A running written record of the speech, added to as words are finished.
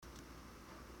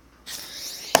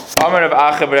Amar of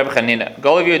Achav Reb Chanina.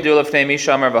 Golav Yodul Lefnei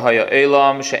Mishamar V'Haya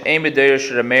Elam She'em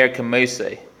B'Deish Rameir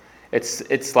K'Meisei.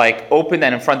 It's like open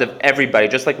and in front of everybody,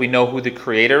 just like we know who the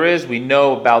creator is. We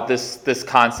know about this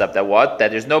concept that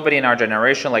there's nobody in our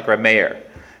generation like Rameir.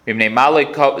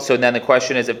 So then the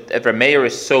question is, if Rameir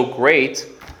is so great,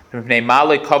 why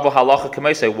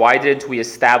didn't we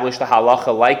establish the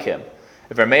halacha like him?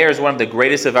 If Rameir is one of the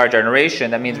greatest of our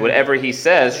generation, that means whatever he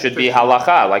says should be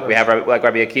halacha. Like we have, like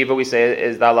Rabbi Akiva, we say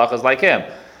is the halacha is like him.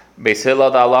 Beis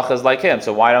Hillel, the halacha is like him.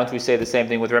 So why don't we say the same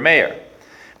thing with Rameir?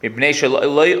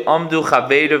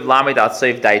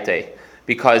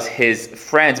 Because his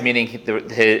friends, meaning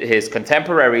his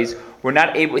contemporaries, were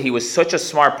not able. He was such a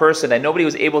smart person that nobody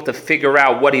was able to figure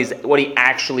out what he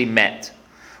actually meant.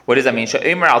 What does that mean? That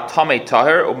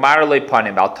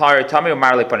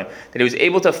he was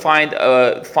able to find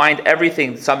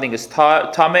everything. Something is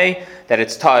tameh, that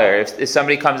it's tahir. If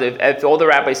somebody comes, if all the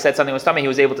rabbis said something was tameh, he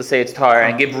was able to say it's tahir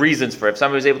and give reasons for it. If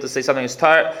somebody was able to say something is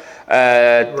tahir,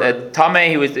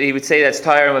 tameh, he would say that's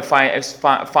tahir and would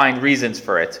find reasons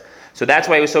for it. So that's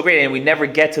why it was so great, and we never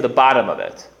get to the bottom of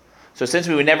it. So since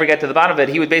we would never get to the bottom of it,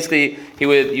 you would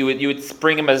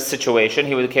bring him as a situation.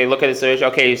 He would look at the situation.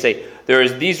 Okay, you say there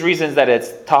is these reasons that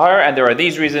it's tahar, and there are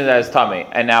these reasons that it's tameh.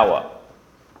 And now what?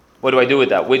 What do I do with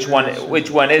that? Which one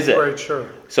is it? Right, sure.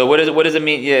 So what does it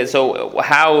mean? Yeah. So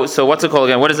what's it called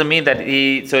again? What does it mean that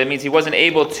he? So it means he wasn't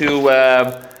able to.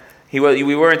 We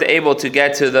weren't able to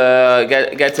get to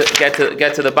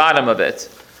the bottom of it.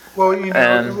 Well,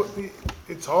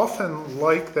 it's often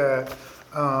like that.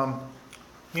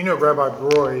 Rabbi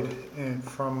Broid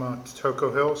from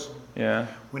Toko Hills. Yeah.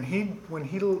 When he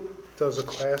does a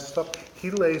class stuff,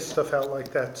 he lays stuff out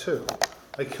like that too.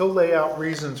 Like he'll lay out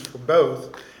reasons for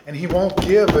both, and he won't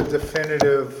give a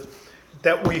definitive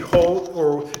that we hold,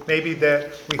 or maybe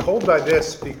that we hold by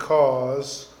this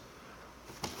because.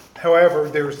 However,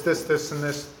 there's this, and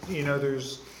this.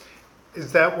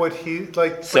 Is that what he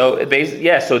like? So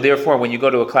So therefore, when you go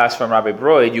to a class from Rabbi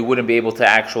Broid, you wouldn't be able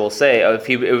to say if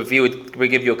he would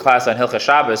give you a class on Hilchas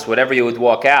Shabbos, whatever you would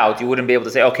walk out, you wouldn't be able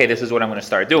to say, okay, this is what I'm going to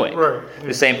start doing. Right.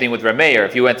 The same thing with Rameir.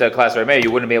 If you went to a class of Rameir,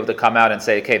 you wouldn't be able to come out and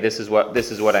say, okay, this is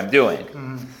what I'm doing,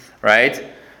 right?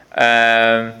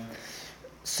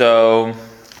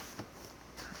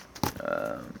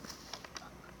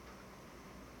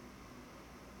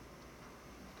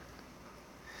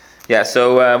 Yeah,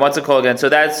 so what's it called again? So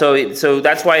that's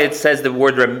why it says the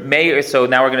word Rameir. So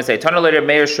now we're going to say Tana later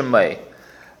Meir Shemai,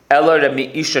 Ela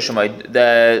Meisha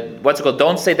Shemai. What's it called?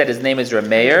 Don't say that his name is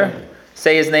Rameir.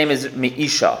 Say his name is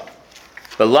Meisha.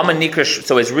 But Lama Nikra.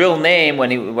 So his real name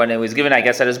when it was given, I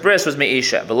guess, at his bris was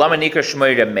Meisha. But Lama Nikra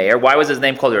Shemai Rameir. Why was his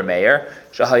name called Rameir?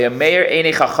 Shahayameir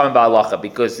Einei Chacham Ba'alacha,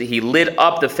 because he lit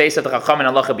up the face of the Chacham and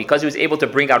Halacha, because he was able to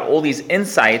bring out all these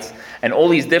insights and all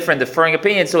these different differing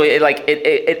opinions. So it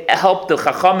helped the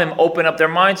Chachamim open up their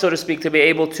minds, so to speak, to be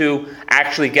able to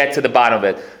actually get to the bottom of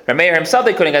it. Rameir himself,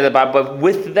 they couldn't get to the bottom, but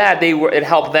with that, it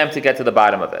helped them to get to the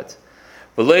bottom of it.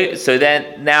 So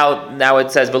then now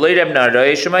it says his name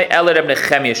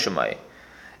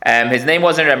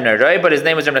wasn't Reb Narai, but his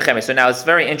name was Reb Nechemia. So now it's a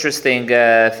very interesting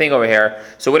thing over here.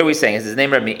 So what are we saying? Is his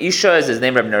name Reb Meisha? Is his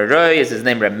name Reb Narai? Is his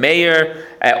name Reb Meir?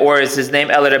 Or is his name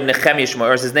El Reb Nechemia Shemai?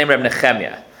 Or is his name Reb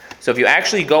Nechemia? So if you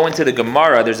actually go into the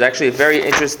Gemara, there's actually a very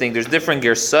interesting. There's different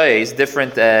girsayis,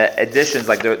 different editions.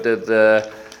 Like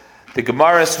the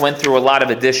Gemaras went through a lot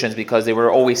of editions because there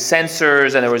were always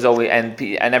censors, and there was always and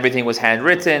everything was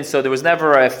handwritten. So there was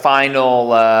never a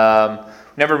final.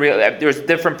 There's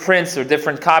different prints or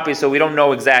different copies, so we don't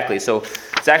know exactly. So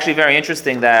it's actually very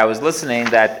interesting that I was listening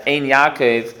that Ein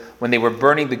Yaakov, when they were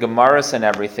burning the Gemaras and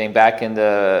everything back in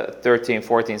the 13th,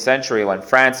 14th century, when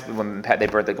they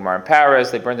burnt the Gemara in Paris,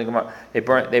 they burned the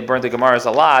Gemaras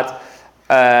a lot.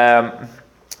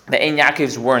 The Ein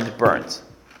Yaakovs weren't burnt.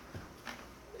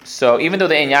 So even though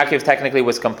the Ein Yaakov technically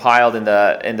was compiled in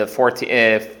the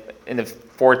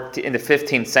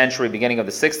 15th century, beginning of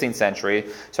the 16th century,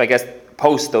 so I guess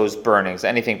post those burnings,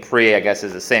 anything pre, I guess,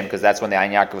 is the same, because that's when the Ein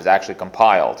Yaakov was actually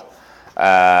compiled.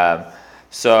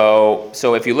 So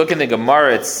if you look in the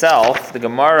Gemara itself, the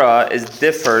Gemara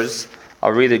differs.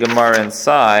 I'll read the Gemara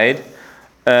inside.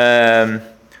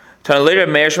 So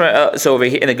over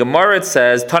here in the Gemara it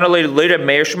says, it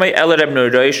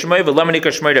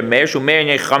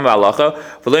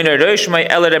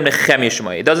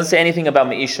doesn't say anything about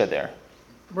Meisha there.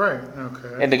 Right,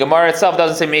 okay. And the Gemara itself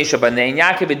doesn't say Meisha, but in the Ein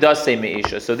Yaakov it does say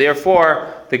Meisha. So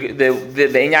therefore, the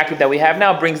Ein Yaakov that we have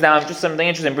now brings down, just something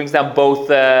interesting, brings down both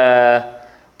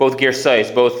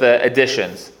girsais, both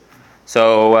editions.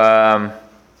 So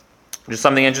just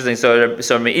something interesting. So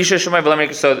Meisha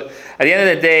Shemai. So at the end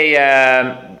of the day,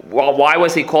 why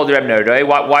was he called Reb Neroy?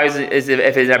 Why is it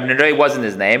if Reb Neroy wasn't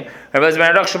his name? So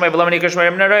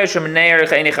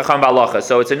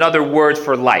it's another word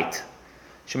for light.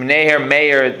 Sheminei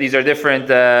Meir. These are different.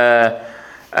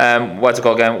 What's it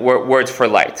called again? Words for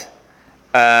light.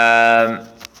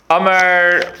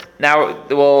 Amar.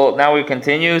 Now we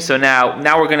continue. So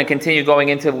now we're going to continue going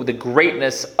into the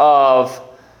greatness of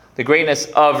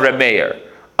Reb Meir.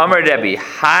 Amar Rebbe,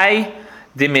 Hi.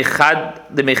 The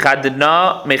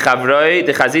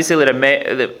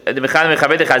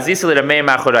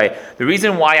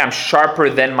reason why I'm sharper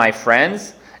than my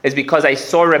friends is because I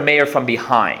saw Reb Meir from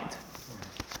behind.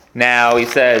 Now he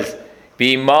says,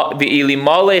 if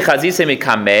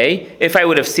I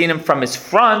would have seen him from his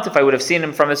front, I would have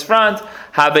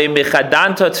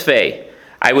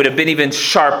been even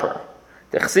sharper.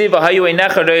 And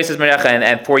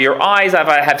for your eyes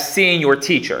I have seen your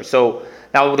teacher. So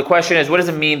now the question is, what does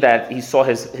it mean that he saw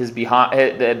his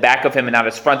behind, the back of him and not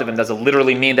his front of him? Does it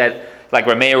literally mean that like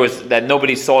Reb Meir that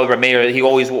nobody saw Reb Meir?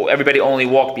 Everybody only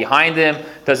walked behind him.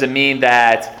 Does it mean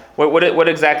that what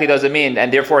exactly does it mean?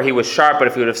 And therefore he was sharp, but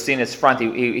if he would have seen his front,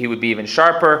 he would be even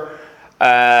sharper.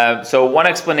 So one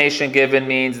explanation given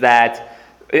means that.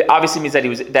 It obviously means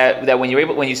that when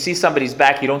you see somebody's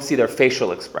back, you don't see their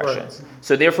facial expressions. Right.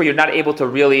 So therefore, you're not able to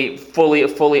really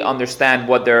fully understand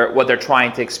what they're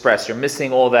trying to express. You're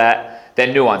missing all that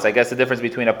nuance. I guess the difference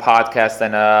between a podcast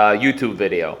and a YouTube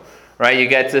video, right? You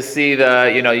get to see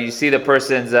you see the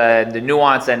person's the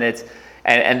nuance, and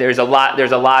there's a lot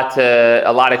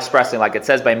expressing. Like it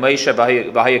says by Moshe,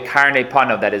 V'haya karnei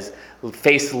panav, that his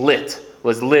face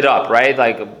was lit up, right?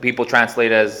 Like people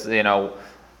translate as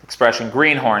expression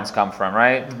greenhorns come from,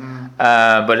 right? Mm-hmm.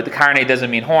 But the karnei doesn't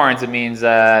mean horns. It means when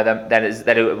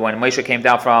Moshe came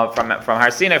down from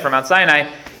Har Sinai, from Mount Sinai,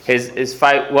 his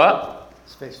face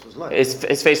was lit.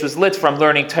 His face was lit from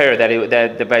learning Torah.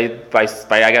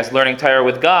 By I guess learning Torah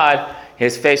with God,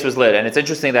 his face was lit. And it's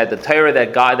interesting that the Torah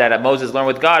that Moses learned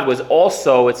with God was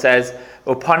also, it says,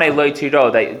 Upane lo tiro,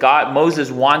 that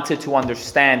Moses wanted to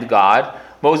understand God.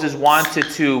 Moses wanted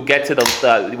to get to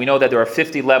we know that there are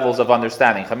 50 levels of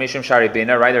understanding. Chamishim Shari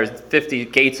Bina, right? There's 50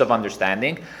 gates of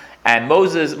understanding. And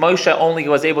Moshe only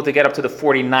was able to get up to the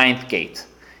 49th gate.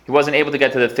 He wasn't able to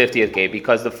get to the 50th gate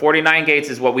because the 49 gates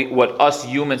is what us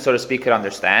humans, so to speak, could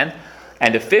understand.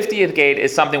 And the 50th gate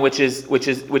is something which is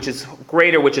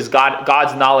greater, which is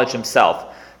God's knowledge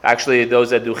himself. Actually, those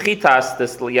that do chitas,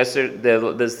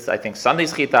 this I think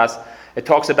Sunday's chitas, it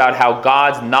talks about how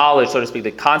God's knowledge, so to speak,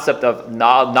 the concept of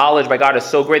knowledge by God is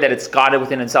so great that it's God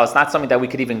within himself. It's not something that we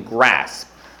could even grasp,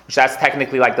 which that's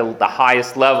technically like the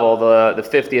highest level, the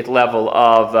 50th level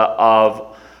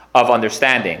of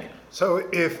understanding. So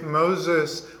if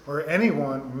Moses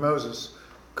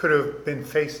could have been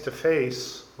face to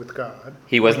face with God.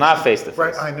 He was not face to face.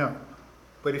 Right, I know.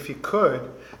 But if he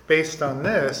could, based on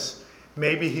this,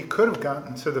 maybe he could have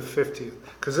gotten to the 50th.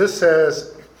 Because this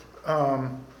says...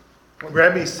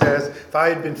 Rebbe says, if I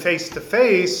had been face to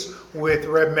face with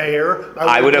Reb Meir,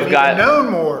 I would have known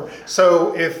more.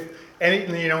 So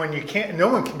and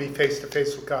no one can be face to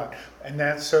face with God,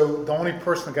 and so the only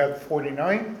person that got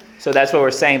 49. So that's what we're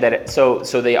saying. So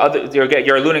the other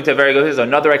you're alluding to a very good. So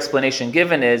another explanation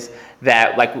given is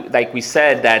that like we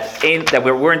said that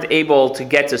we weren't able to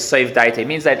get to Seif Daite. It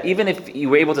means that even if you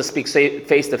were able to speak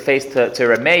face to face to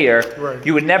Reb Meir, right,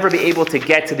 you would never be able to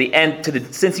get to the end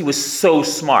since he was so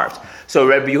smart. So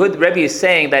Rebbe is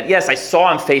saying that yes, I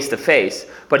saw him face to face,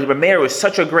 but Reb Meir was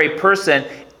such a great person.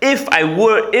 If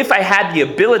I had the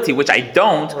ability, which I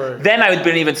don't, right, then I would have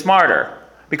been even smarter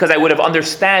because I would have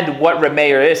understand what Reb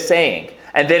Meir is saying,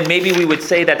 and then maybe we would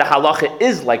say that the halacha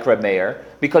is like Reb Meir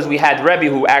because we had Rebbe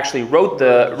who actually wrote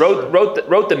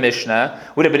the Mishnah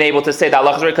would have been able to say the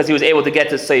halacha is right because he was able to get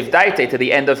to Seif Daite to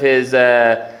the end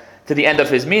of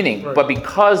his meaning. Right. But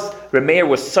because Reb Meir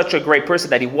was such a great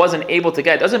person that he wasn't able to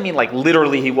get, it doesn't mean like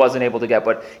literally he wasn't able to get,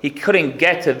 but he couldn't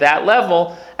get to that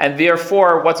level, and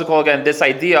therefore, this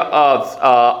idea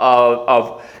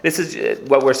of this is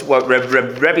what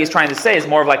Rebbe is trying to say is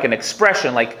more of like an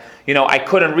expression, like, I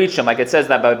couldn't reach him, like it says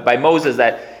that by Moses,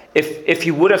 that if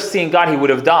he would have seen God, he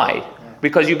would have died,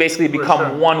 because you basically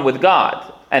become one with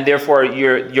God, and therefore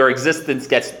your existence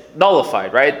gets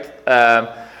nullified, right?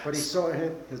 But he saw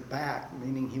his back,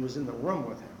 meaning he was in the room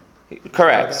with him.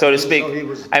 Correct, so to speak.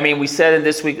 We said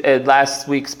in last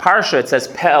week's parsha, it says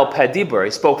pe'el pedibur.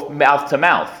 He spoke mouth to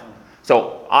mouth.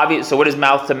 So what does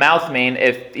mouth to mouth mean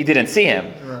if he didn't see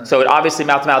him? Right. So obviously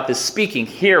mouth to mouth is speaking,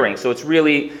 hearing. So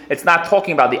it's not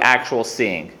talking about the actual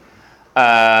seeing.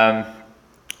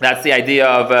 That's the idea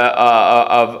of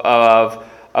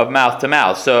mouth to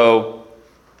mouth. So.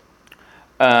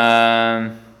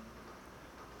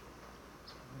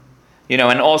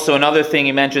 And also another thing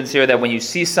he mentions here, that when you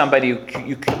see somebody,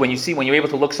 when you're able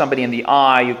to look somebody in the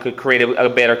eye, you could create a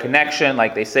better connection.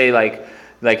 Like they say, like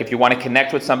if you want to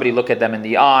connect with somebody, look at them in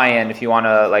the eye, and if you want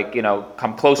to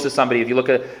come close to somebody, if you look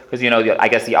at, because I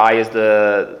guess the eye is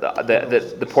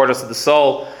the portals of the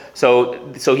soul. So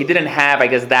he didn't have, I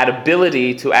guess, that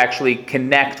ability to actually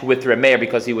connect with Reb Meir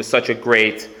because he was such a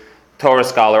great Torah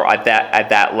scholar at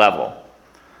that level.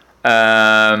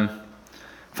 Fine,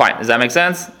 does that make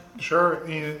sense? Sure,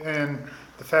 and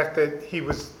the fact that he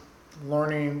was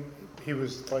learning, he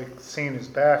was like seeing his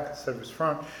back instead of his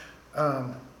front.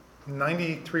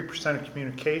 93% of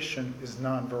communication is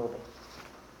nonverbal.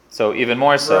 So even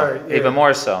more so, right, yeah. Even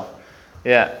more so,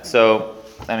 yeah. So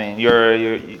I mean,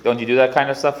 don't you do that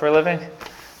kind of stuff for a living?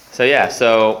 So yeah,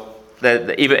 so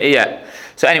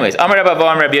So anyways, Amar Rabbi Avo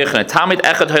Amar Rabbi Yochanan, Talmud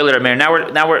Echad Hoyle Reb Meir.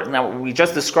 Now we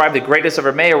just described the greatness of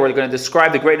Reb Meir. We're going to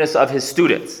describe the greatness of his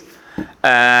students.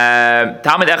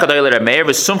 Talmud Echad Hoyle Reb Meir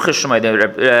was Sumchus Shemai.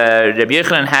 Rabbi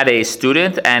Yochanan had a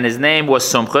student, and his name was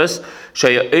Sumchus.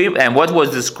 And what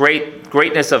was this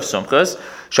greatness of Sumchus?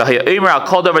 Al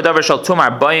kol davar davar shel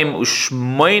tumar bayim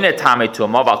ushmoine tamei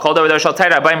tumav. Al kol davar davar shel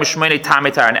taira bayim ushmoine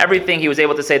tamei taira. And everything he was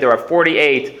able to say, there are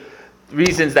 48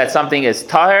 reasons that something is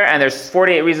tahir, and there's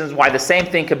 48 reasons why the same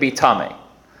thing could be tamei.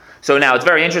 So now it's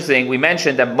very interesting. We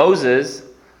mentioned that Moses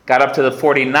got up to the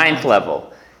 49th level.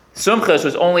 Sumchus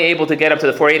was only able to get up to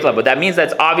the 48th level. That means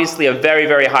that's obviously a very,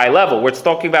 very high level. We're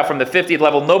talking about from the 50th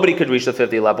level, nobody could reach the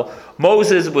 50th level.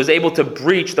 Moses was able to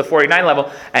breach the 49th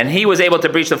level, and he was able to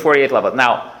breach the 48th level.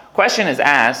 Now, question is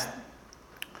asked,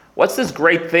 what's this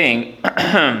great thing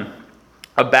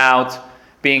about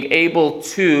being able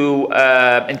to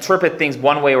interpret things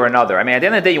one way or another? I mean, at the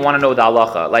end of the day, you want to know the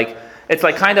halacha. It's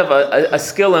like kind of a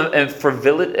skill and a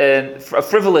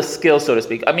frivolous skill, so to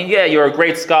speak. I mean, yeah, you're a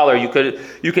great scholar. You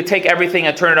could take everything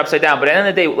and turn it upside down. But at the end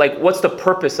of the day, what's the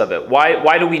purpose of it?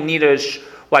 Why do we need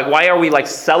why are we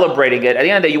celebrating it? At the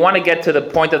end of the day, you want to get to the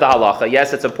point of the halacha.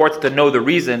 Yes, it's important to know the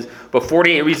reasons, but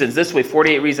 48 reasons this way,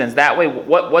 48 reasons that way.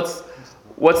 What's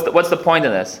the point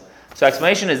of this? So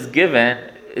explanation is given.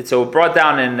 So brought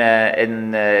down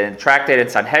in Tractate in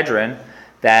Sanhedrin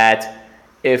that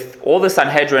if all the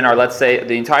Sanhedrin are, let's say,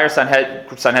 the entire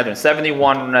Sanhedrin,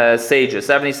 71 sages,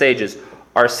 70 sages,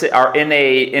 are in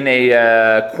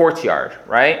a courtyard,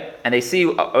 right? And they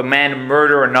see a man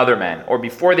murder another man, or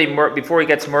before he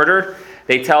gets murdered,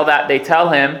 they tell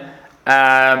him,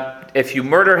 if you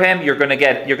murder him, you're gonna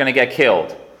get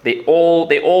killed. They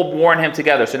all warn him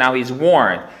together. So now he's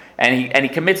warned, and he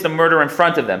commits the murder in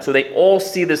front of them. So they all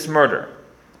see this murder,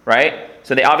 right?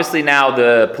 So they obviously, now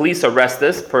the police arrest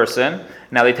this person.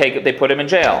 Now they put him in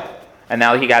jail, and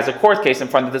now he has a court case in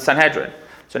front of the Sanhedrin.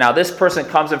 So now this person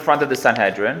comes in front of the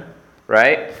Sanhedrin,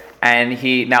 right? And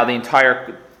the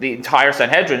entire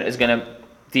Sanhedrin is going to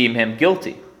deem him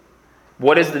guilty.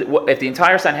 If the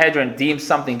entire Sanhedrin deems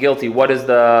something guilty, what is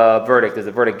the verdict? Is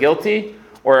the verdict guilty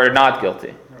or not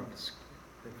guilty? No,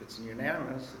 if it's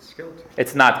unanimous, it's guilty.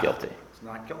 It's not guilty.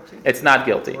 Not guilty? It's not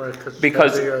guilty. Right,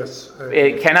 because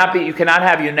it cannot be. You cannot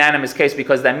have a unanimous case,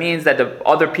 because that means that the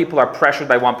other people are pressured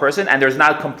by one person, and there's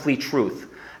not complete truth.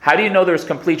 How do you know there's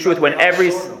complete truth when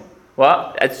every?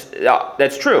 Well,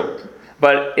 that's true.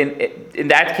 But in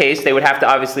that case, they would have to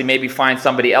obviously maybe find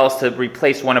somebody else to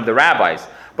replace one of the rabbis.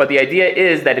 But the idea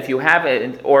is that if you have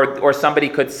it, or somebody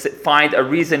could find a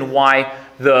reason why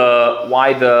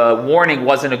the warning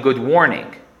wasn't a good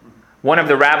warning. One of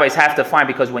the rabbis have to find,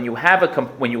 because when you have a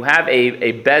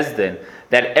bezdin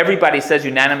that everybody says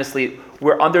unanimously,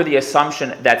 we're under the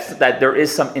assumption that there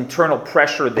is some internal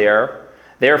pressure there.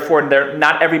 Therefore,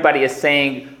 not everybody is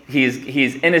saying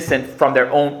he's innocent from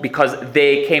their own, because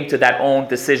they came to that own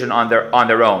decision on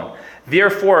their own.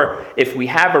 Therefore, if we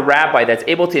have a rabbi that's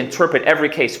able to interpret every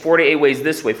case 48 ways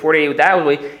this way, 48 that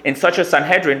way, in such a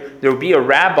Sanhedrin, there will be a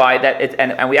rabbi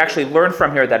and we actually learn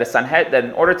from here that that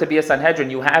in order to be a Sanhedrin,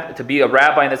 you have to be a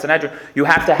rabbi in the Sanhedrin, you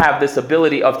have to have this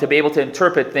ability to be able to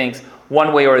interpret things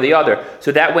one way or the other.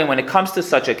 So that way, when it comes to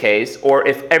such a case, or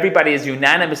if everybody is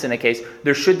unanimous in a case,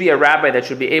 there should be a rabbi that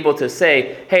should be able to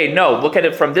say, hey, no, look at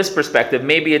it from this perspective,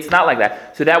 maybe it's not like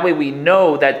that. So that way we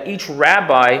know that each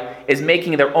rabbi is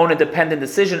making their own independent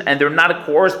decision, and they're not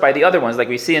coerced by the other ones, like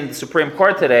we see in the Supreme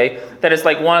Court today, that it's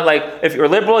like if you're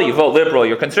liberal, you vote liberal,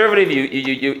 you're conservative,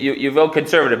 you vote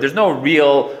conservative. There's no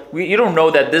real, you don't know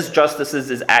that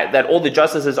that all the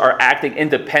justices are acting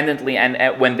independently, and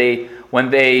when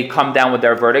they come down with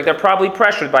their verdict, they're probably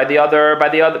pressured by the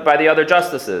other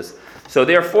justices. So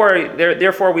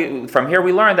therefore, we from here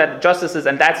we learn that justice is,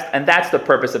 and that's the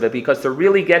purpose of it, because to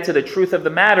really get to the truth of the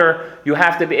matter, you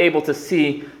have to be able to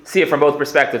see it from both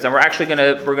perspectives. And we're actually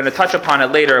gonna touch upon it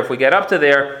later if we get up to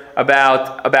there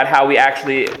about how we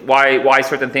actually why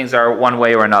certain things are one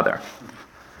way or another.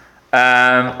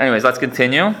 Anyways, let's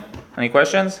continue. Any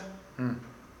questions?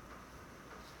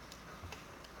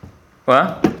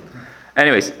 What?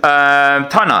 Anyways,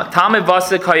 Tana, Talmud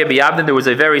Vasik Haya B'Yavnin, there was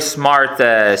a very smart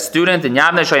student in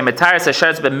Yavnin, Shaya Metaris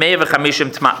Hasheretz B'Mei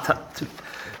V'Chamishim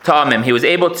Ta'amim. He was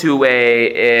able to,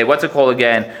 what's it called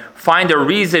again, find a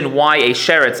reason why a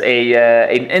sheretz,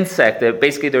 an insect,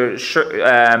 basically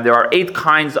there are 8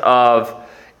 kinds of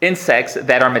insects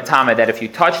that are metame, that if you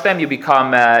touch them, you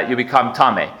become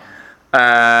tame.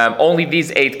 Only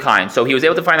these 8 kinds. So he was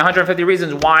able to find 150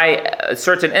 reasons why a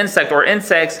certain insect or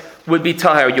insects would be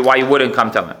tahir, why you wouldn't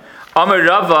come to him. Amar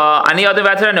Rava, ani other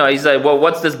veterano. He's like, well,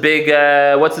 what's this big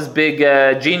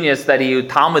genius that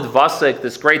Talmud Vasik,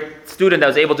 this great student that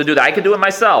was able to do that? I could do it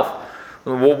myself.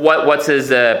 What's his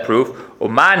proof?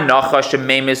 Uman nachash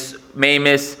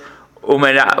memis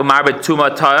umar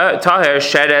betuma tahir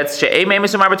sheretz she'ei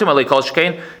memis umar betuma lekol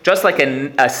shkein. Just like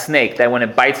a snake that when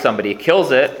it bites somebody, it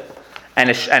kills it. And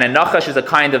a nachash is a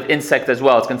kind of insect as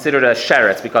well. It's considered a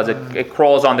sheretz because it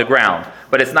crawls on the ground,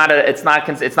 but it's not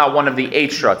one of the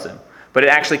 8 shratzim. But it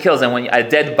actually kills. And when a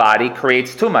dead body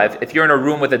creates tumah, if you're in a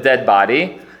room with a dead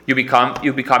body, you become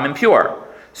impure.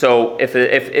 So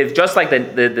if just like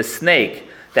the snake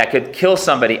that could kill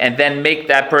somebody and then make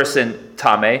that person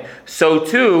tameh, so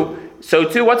too,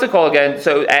 what's it called again?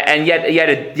 So and yet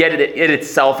it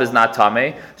itself is not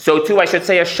tameh. So too, I should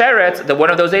say a sheret,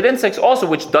 one of those 8 insects also,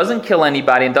 which doesn't kill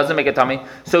anybody and doesn't make it tameh.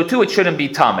 So too, it shouldn't be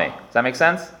tameh. Does that make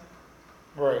sense?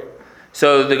 Right.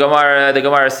 So the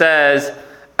Gemara says.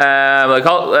 So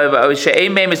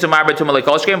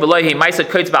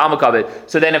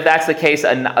then, if that's the case,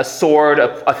 a sword,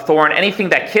 a thorn, anything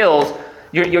that kills,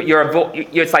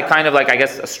 it's like kind of like, I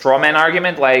guess, a straw man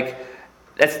argument. Like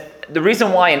that's the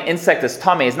reason why an insect is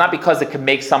tameh is not because it can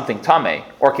make something tameh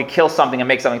or can kill something and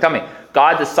make something tameh.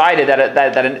 God decided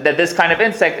that this kind of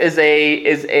insect is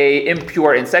a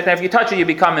impure insect, and if you touch it, you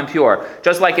become impure.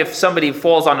 Just like if somebody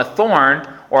falls on a thorn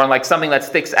or on like something that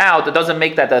sticks out, it doesn't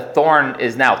make that the thorn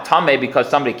is now tameh because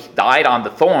somebody died on the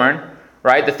thorn,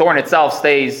 right? The thorn itself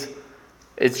stays.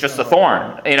 It's just a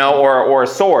thorn, or a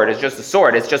sword. It's just a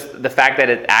sword. It's just the fact that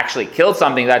it actually killed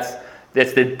something. That's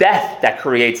the death that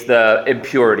creates the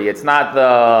impurity. It's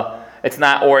the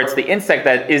insect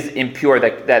that is impure.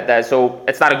 So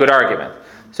it's not a good argument.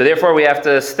 So therefore, we have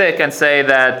to stick and say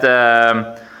that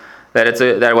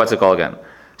what's it called again?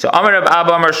 So Amar Rab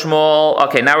Abba Amar Shmuel.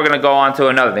 Okay, now we're going to go on to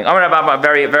another thing. Amar Rab Abba,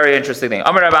 very very interesting thing.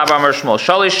 Amar Rab Abba Amar Shmuel.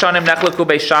 Shalish shanim nechlaku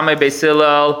beis Shammai beis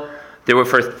Hillel. They were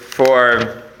for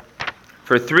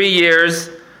 3 years.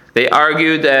 They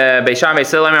argued beis Shammai beis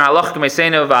Hillel Amar halacha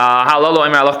k'meisenu v'halalo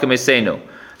Amar halacha k'meisenu.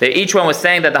 Each one was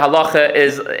saying that the halacha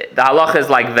is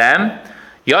like them.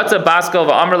 Yatza Baskel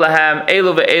v'Amar lahem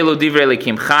elu ve'elu divrei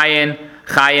likim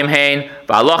chayim hein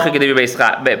v'halacha k'divrei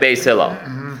beis Hillel.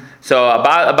 So a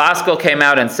Baskel came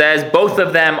out and says both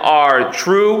of them are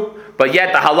true, but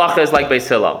yet the halacha is like Beis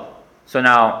Hillel. So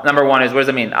now, number one is, what does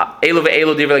it mean? Elu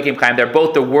ve'elu divrei likim chayim. They're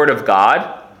both the word of God,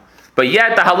 but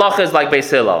yet the halacha is like Beis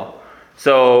Hillel.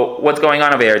 So what's going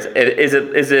on over here? Is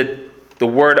it the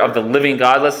word of the living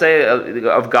God, let's say,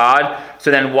 of God?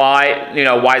 So then why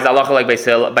is halacha like Beis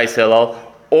Hillel?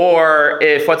 Or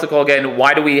if, what's it called again,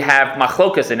 why do we have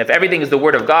machlokas? And if everything is the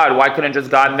word of God, why couldn't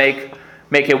just God make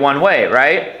it one way,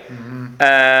 right?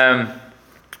 Mm-hmm.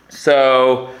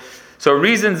 So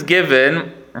reasons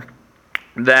given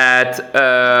that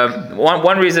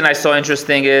one reason I saw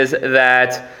interesting is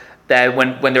that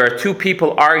when there are 2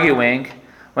 people arguing,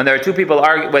 when there's 2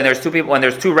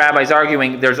 rabbis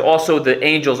arguing, there's also the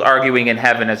angels arguing in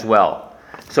heaven as well.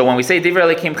 So when we say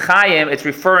divrei elikim chayim, it's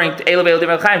referring to elu ve'elu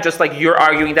divrei chayim, just like you're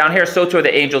arguing down here, so too are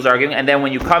the angels arguing. And then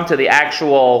when you come to the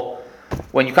actual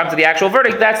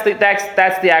verdict, that's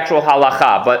the actual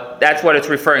halacha. But that's what it's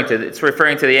referring to. It's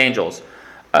referring to the angels.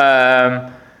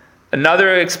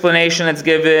 Another explanation that's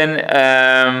given.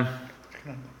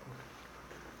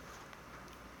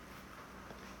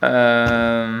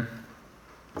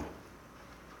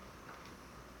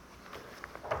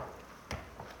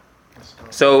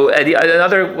 So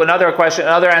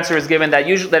another answer is given that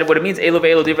usually that what it means elu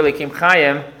ve'elu divrei elikim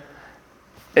chayim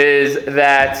is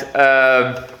that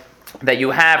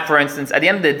you have, for instance, at the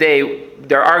end of the day,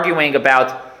 they're arguing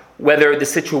about whether the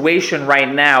situation right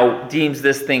now deems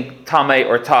this thing tameh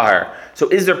or tahar. So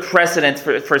is there precedent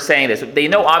for saying this? They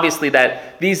know obviously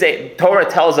that Torah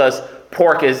tells us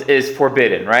pork is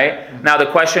forbidden, right? Now the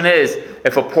question is,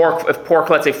 if pork,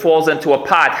 let's say, falls into a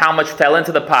pot, how much fell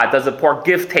into the pot? Does the pork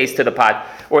give taste to the pot,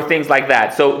 or things like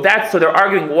that? So they're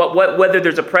arguing whether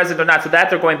there's a present or not. So that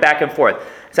they're going back and forth.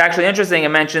 It's actually interesting. It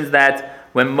mentions that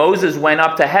when Moses went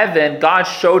up to heaven, God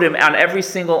showed him on every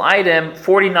single item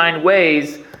 49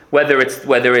 ways whether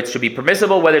it should be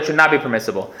permissible, whether it should not be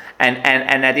permissible. And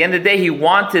at the end of the day, he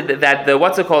wanted that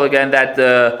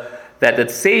that the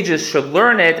sages should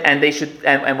learn it, and they should,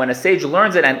 and when a sage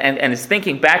learns it and is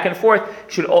thinking back and forth,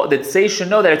 the sage should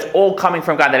know that it's all coming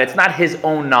from God, that it's not his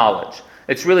own knowledge.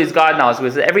 It's really his God knowledge,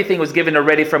 because everything was given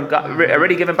already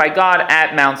given by God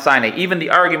at Mount Sinai, even the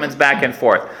arguments back and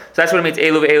forth. So that's what it means,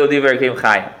 Elu ve'elu divrei Elokim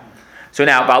chayim. So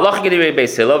now,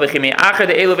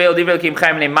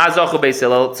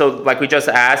 so like we just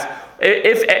asked,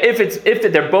 if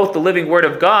they're both the living word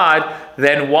of God,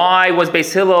 then why was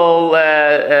Beis Hillel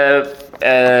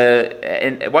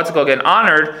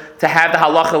honored to have the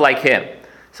halacha like him?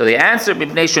 So the answer,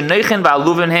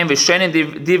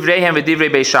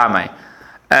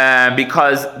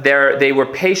 because they were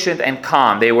patient and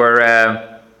calm. They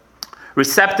were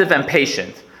receptive and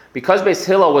patient. Because Beis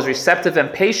Hillel was receptive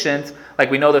and patient, like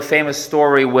we know the famous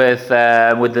story with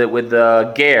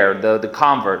the ger, the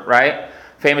convert, right?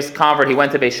 Famous convert, he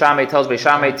went to Beis Shammai, tells Beis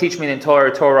Shammai, teach me the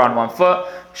Torah on one foot.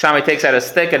 Shammai takes out a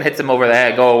stick and hits him over the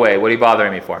head, go away, what are you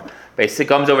bothering me for? Beis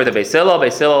comes over to Beis Hillel.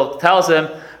 Beis Hillel tells him,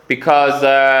 because,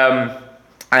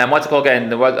 what's it called again?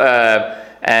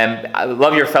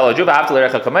 Love your fellow Jew. No,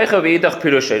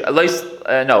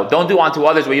 don't do unto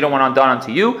others what you don't want undone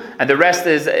unto you. And the rest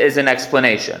is an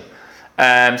explanation.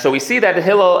 So we see that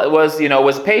Hillel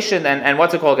was patient, and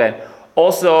what's it called again?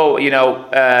 Also, we know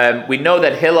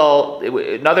that Hillel.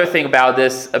 Another thing about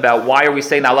this, about why are we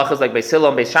saying halachas like Beis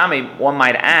Hillel and Beis Shammai? One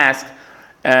might ask.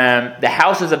 The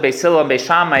houses of Beis Hillel and Beis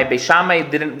Shammai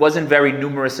wasn't very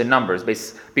numerous in numbers,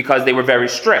 because they were very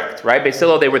strict, right? Beis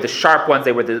Hillel, they were the sharp ones,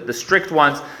 they were the strict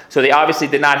ones, so they obviously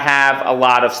did not have a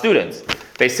lot of students.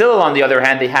 Beis Hillel, on the other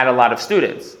hand, they had a lot of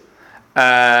students.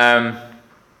 But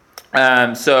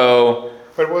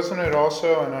wasn't it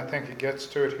also, and I think it gets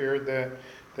to it here, that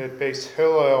Beis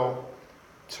Hillel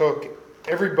took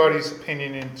everybody's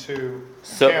opinion into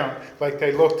account. Like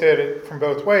they looked at it from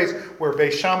both ways, where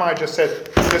Beis Shammai just said,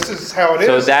 this is how it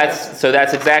is. So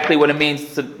that's exactly what it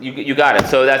means. You got it.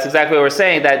 So that's exactly what we're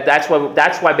saying. That's why the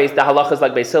halacha is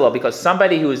like Beis Hillel, because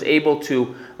somebody who is able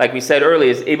to, like we said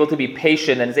earlier, is able to be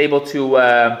patient and is able to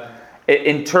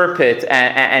interpret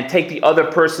and take the other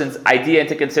person's idea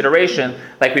into consideration.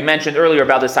 Like we mentioned earlier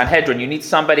about the Sanhedrin, you need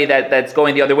somebody that's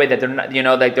going the other way, that they're not,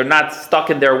 like they're not stuck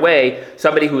in their way.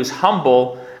 Somebody who is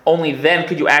humble. Only then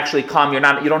could you actually come. You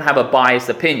don't have a biased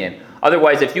opinion.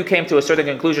 Otherwise, if you came to a certain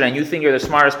conclusion and you think you're the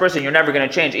smartest person, you're never going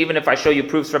to change, even if I show you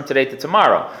proofs from today to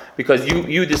tomorrow, because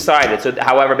you decided. So,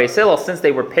 however, Beis Hillel, since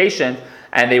they were patient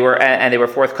and they were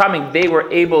forthcoming, they were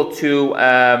able to.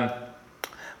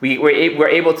 We were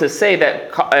able to say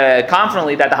that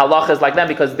confidently that the halacha is like them,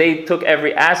 because they took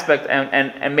every aspect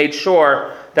and made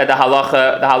sure that the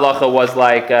halacha was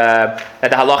like that the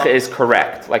halacha is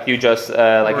correct, like you just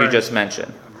you just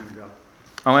mentioned.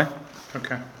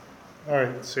 Okay. All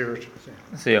right. See you, Richard.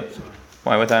 See you.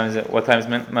 Why? What time is it? What time is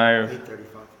my?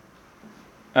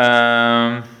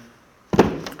 8:35.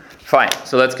 Fine.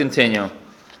 So let's continue.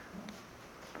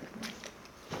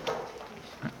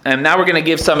 And now we're going to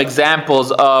give some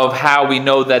examples of how we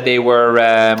know that they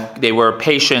were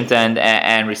patient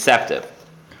and receptive.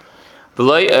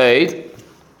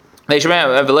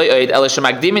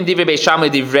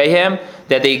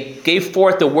 That they gave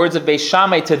forth the words of Beis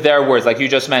Shammai to their words, like you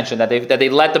just mentioned, that they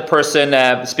let the person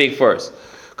speak first.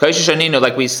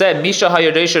 Like we said,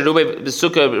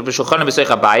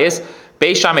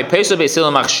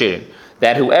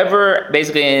 that whoever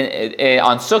basically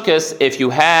on Sukkot, if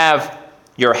you have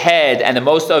your head and the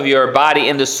most of your body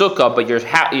in the sukkah, but your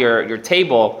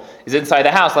table is inside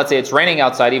the house. Let's say it's raining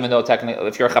outside, even though technically,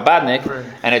 if you're a Chabadnik, right,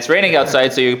 and it's raining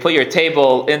outside, so you put your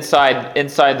table inside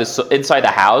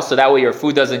the house, so that way your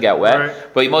food doesn't get wet. Right.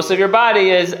 But most of your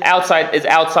body is outside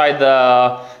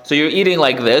the. So you're eating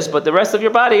like this, but the rest of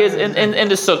your body is in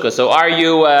the sukkah. So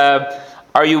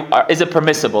is it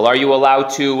permissible? Are you allowed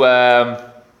to?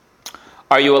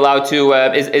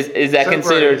 Is that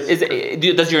considered? Right?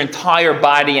 Does your entire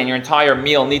body and your entire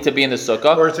meal need to be in the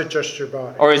sukkah? Or is it just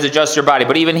your body?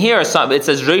 But even here, it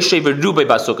says reishei v'rubei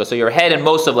basukkah. So your head and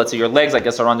most of, let's say, your legs, I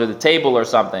guess, are under the table or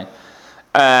something.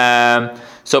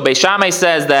 So Beis Shammai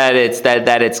says that it's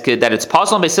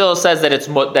possible. Beis Hillel says that it's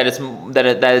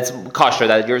kosher,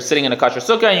 that you're sitting in a kosher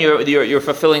sukkah and you're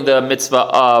fulfilling the mitzvah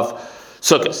of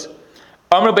sukkahs.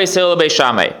 Amru Beis Hillel Beis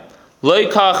Shammai. There's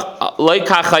a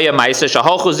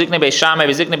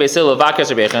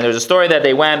story that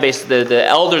they went, the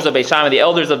elders of Beis Shammai, the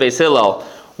elders of Beis Hillel,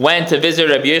 went to visit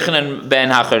Rabbi Yochanan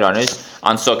ben Hacharanis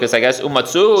on Sukkot, I guess. And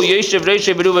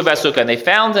they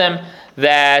found him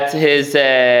that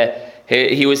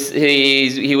he was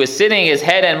sitting, his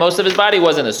head and most of his body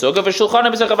was in the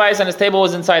sukkah, and his table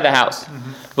was inside the house.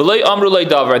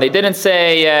 They didn't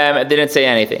say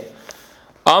anything.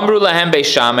 Amru lahem Beis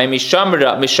Shammai misham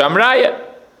raya.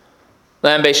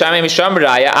 Lahem Beis Shammai misham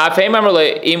raya.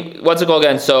 What's it called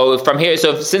again? So from here,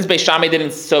 since Beis Shammai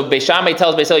Beis Shammai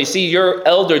tells Beis Hillel, you see, your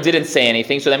elder didn't say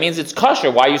anything, so that means it's kosher.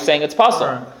 Why are you saying it's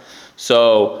possible? Right.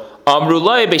 So Amru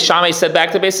lai, Beis Shammai said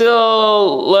back to Beis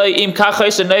Hillel, if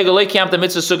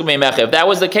that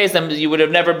was the case, then you would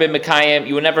have never been mekayim,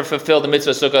 you would never fulfill the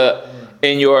mitzvah sukkah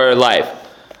in your life.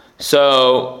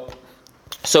 So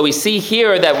we see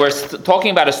here that we're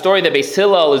talking about a story that Beis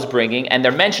Hillel is bringing, and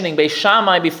they're mentioning Beis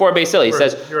Shammai before Beis Hillel. He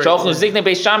says, "Shalchnu ziknei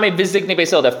Beis Shammai v'ziknei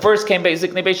Beis Hillel." That first came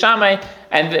ziknei Beis Shammai,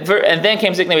 and then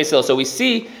came ziknei Beis Hillel. So we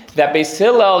see that Beis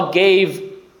Hillel gave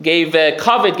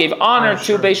honor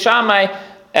to Beis Shammai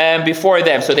before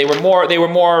them. So they were more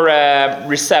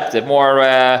receptive,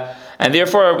 and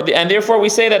therefore we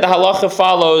say that the halacha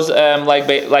follows like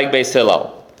Beis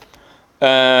Hillel.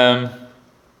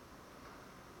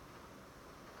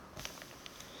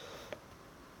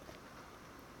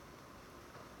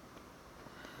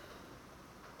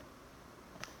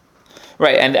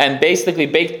 Right, and basically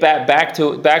back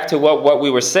to what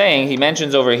we were saying, he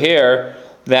mentions over here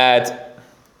that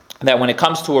when it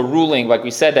comes to a ruling, like we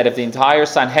said, that if the entire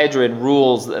Sanhedrin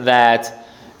rules that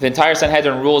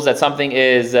something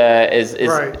is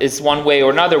one way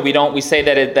or another, we say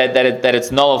that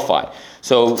it's nullified.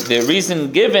 So the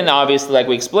reason given, obviously, like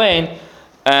we explained.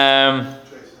 Okay.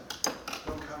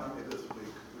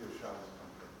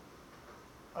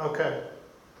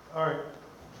 All right.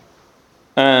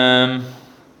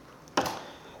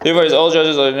 Therefore, as all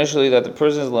judges are initially that the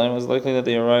person's line was likely that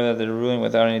they arrived at the ruling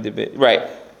without any debate. Right.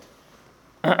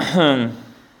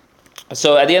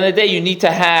 So at the end of the day, you need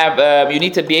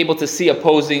to be able to see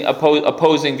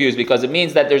opposing views, because it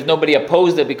means that there's nobody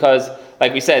opposed it, because,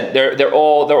 like we said, they're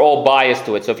all biased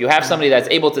to it. So if you have somebody that's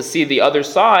able to see the other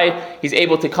side, he's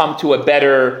able to come to a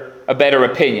better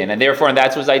opinion, and therefore, and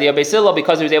that's his idea of Beis Hillel,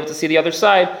 because he was able to see the other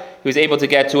side, he was able to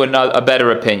get to a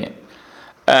better opinion.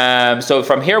 So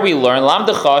from here we learn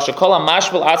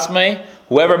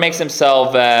whoever makes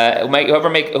himself,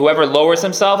 whoever lowers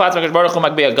himself,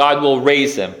 God will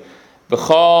raise him.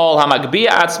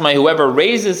 Whoever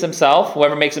raises himself,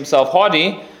 whoever makes himself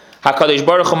haughty, God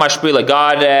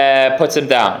puts him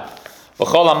down.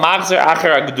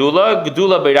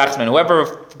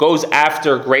 Whoever goes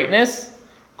after greatness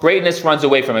runs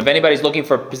away from him. If anybody's looking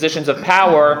for positions of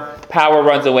power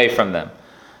runs away from them.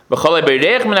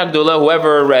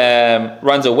 Whoever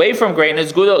runs away from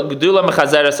greatness,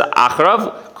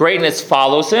 greatness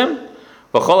follows him.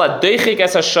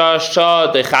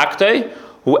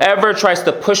 Whoever tries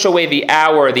to push away the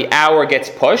hour gets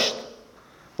pushed.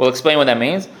 We'll explain what that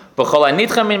means.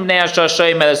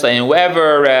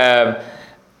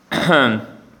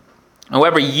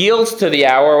 Whoever yields to the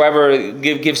hour, whoever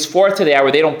gives forth to the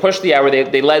hour, they don't push the hour,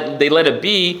 they let it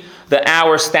be, the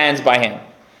hour stands by him.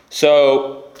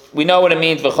 So we know what it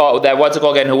means, that what's it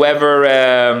called again,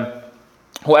 whoever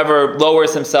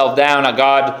lowers himself down,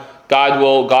 God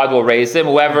will raise him.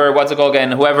 Whoever goes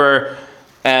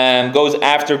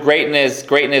after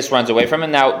greatness runs away from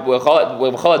him. Now,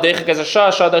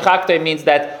 means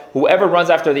that whoever runs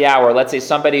after the hour, let's say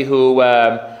somebody who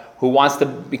wants to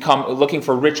become looking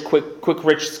for quick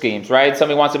rich schemes, right?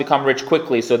 Somebody wants to become rich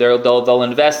quickly, so they'll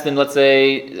invest in, let's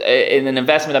say, in an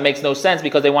investment that makes no sense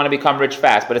because they want to become rich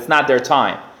fast, but it's not their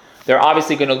time. They're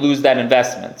obviously going to lose that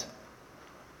investment.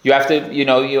 You have to,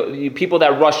 you people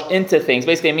that rush into things.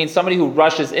 Basically, it means somebody who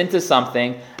rushes into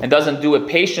something and doesn't do it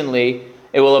patiently,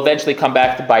 it will eventually come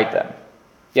back to bite them.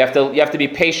 You have to be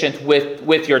patient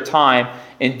with your time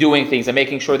in doing things and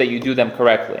making sure that you do them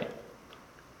correctly.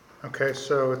 Okay,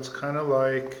 so it's kind of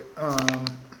like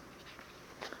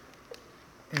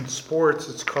in sports,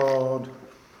 it's called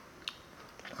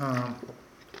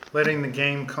letting the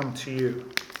game come to you.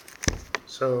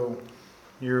 So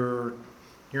you're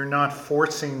not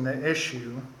forcing the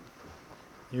issue.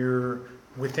 You're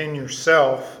within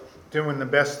yourself doing the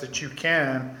best that you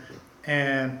can,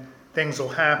 and things will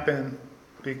happen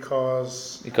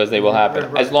because they will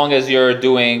happen, right, as long as you're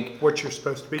doing what you're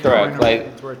supposed to be correct, doing like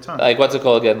at the right time. Like what's it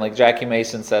called again? Like Jackie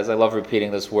Mason says, I love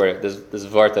repeating this word, this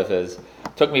vart of his.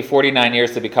 It took me 49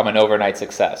 years to become an overnight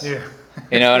success. Yeah.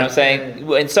 You know what I'm saying?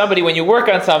 And somebody, when you work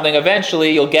on something,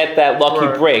 eventually you'll get that lucky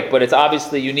break. But it's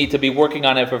obviously you need to be working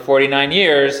on it for 49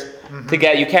 years to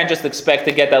get. You can't just expect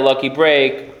to get that lucky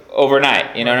break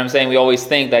overnight. You know what I'm saying? We always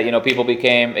think that people it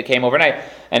came overnight,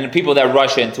 and the people that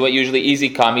rush into it usually easy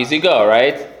come, easy go,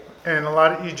 right? And a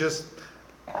lot of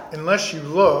unless you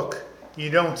look, you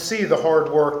don't see the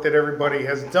hard work that everybody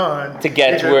has done to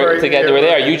get to where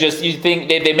they are. You think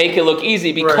they make it look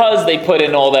easy because they put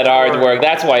in all that hard work.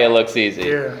 That's why it looks easy.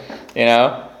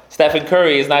 Yeah. Stephen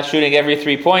Curry is not shooting every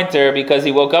 3-pointer because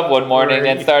he woke up one morning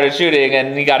and started shooting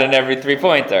and he got in every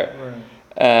 3-pointer.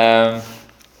 Right.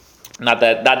 Not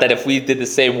that if we did the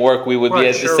same work we would be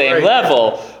at the same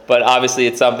level, but obviously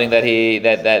it's something that he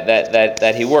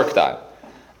worked on.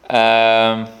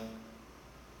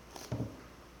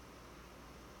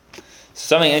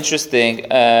 Something interesting.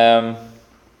 The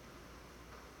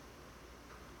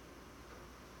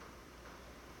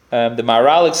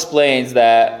Maharal explains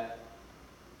that.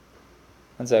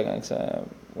 One second.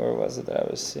 Where was it that I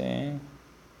was seeing?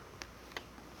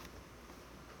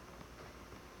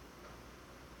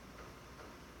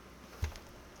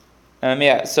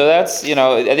 So that's, at the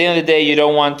end of the day, you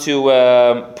don't want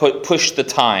to push the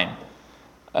time.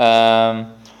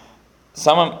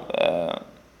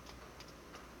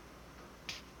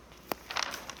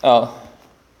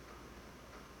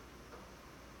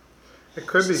 It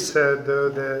could be said, though,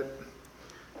 that...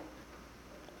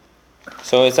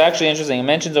 So it's actually interesting. It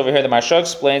mentions over here, the Maharsha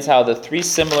explains how the 3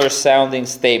 similar sounding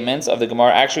statements of the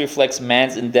Gemara actually reflects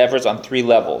man's endeavors on 3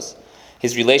 levels.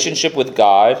 His relationship with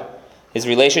God, his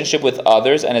relationship with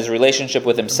others, and his relationship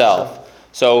with himself.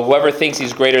 So whoever thinks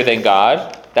he's greater than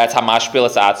God, that's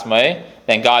hamashpilas atzmai,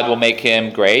 then God will make him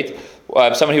great.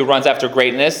 Someone who runs after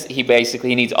greatness, he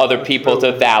needs other people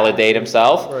to validate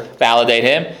himself, validate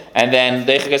him, and then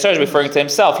the Chagashar is referring to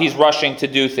himself. He's rushing to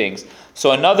do things.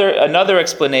 So another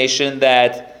explanation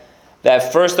that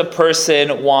first a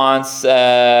person wants.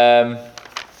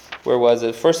 Where was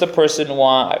it? First a person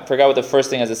wants. I forgot what the first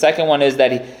thing is. The second one is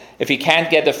that if he can't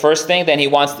get the first thing, then he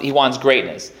wants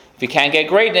greatness. If he can't get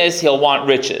greatness, he'll want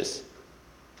riches.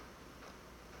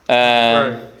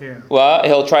 Well,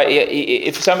 he'll try.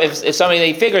 If somebody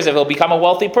he figures if he'll become a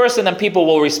wealthy person, then people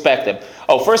will respect him.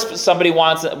 First somebody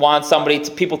wants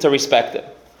people to respect him.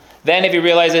 Then if he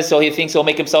realizes, so he thinks he'll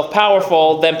make himself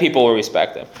powerful, then people will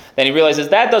respect him. Then he realizes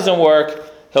that doesn't work.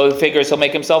 He figures he'll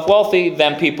make himself wealthy,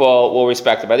 then people will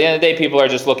respect him. By the end of the day, people are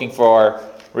just looking for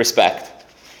respect.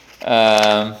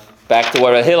 Back to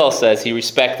what Hillel says, he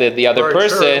respected the other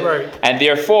person, and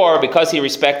therefore, because he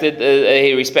respected,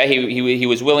 he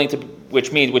was willing to,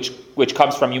 which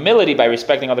comes from humility by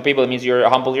respecting other people. It means you're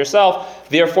humble yourself.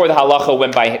 Therefore, the halacha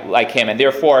went by like him, and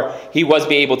therefore he was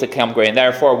be able to come great. And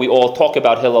therefore, we all talk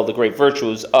about Hillel, the great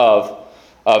virtues of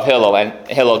Hillel, and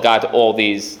Hillel got all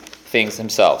these things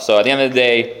himself. So at the end of the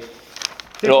day,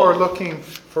 people are looking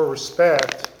for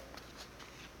respect,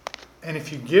 and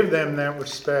if you give them that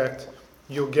respect,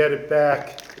 you'll get it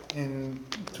back in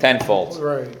tenfold.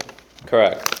 Right.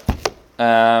 Correct.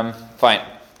 Fine.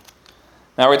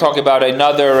 Now we're talking about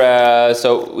another.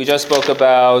 So we just spoke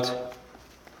about.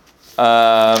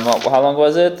 How long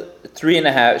was it?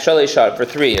 3.5. Shalei Shad for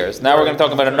 3 years. Now we're going to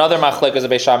talk about another machlekes of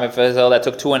Beis Shammai and Hillel that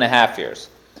took 2.5 years.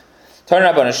 Turn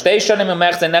up on a shtei shanim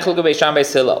umechzen nechel Beis Shammai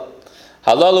Beis Hillel.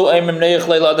 Halalu emrim neich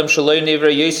le'ladam shaloi nivra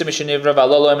yosem shenivra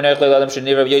v'halalu emrim neich le'ladam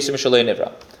shenivra yosem shaloi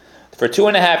nivra. For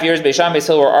 2.5 years, Beis Shammai and Beis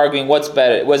Hillel were arguing what's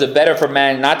better. Was it better for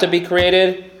man not to be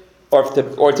created or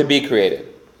to be created?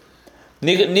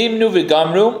 Nimnu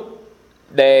v'gamru,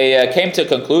 they came to a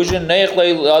conclusion. It would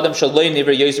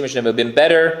have been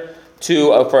better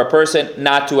for a person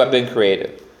not to have been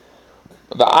created.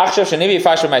 Now,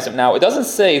 it doesn't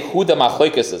say who the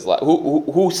machlokes is,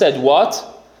 who said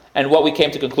what, and what we came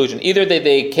to conclusion. Either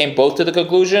they came both to the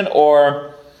conclusion,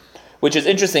 or, which is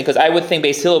interesting, because I would think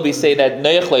Beis Hillel be say that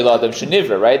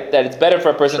right? That it's better for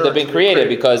a person to have been created,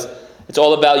 because it's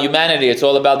all about humanity. It's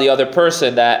all about the other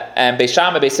person. And Beis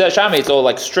Shammai, it's all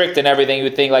like strict and everything. You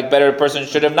would think like better person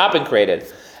should have not been created.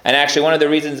 And actually, one of the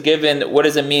reasons given, what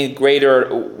does it mean greater?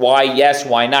 Why yes?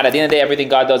 Why not? At the end of the day, everything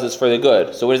God does is for the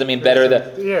good. So what does it mean better?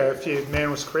 If man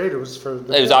was created, it was for the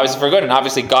good. It was obviously for good, and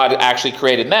obviously God actually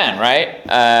created man, right?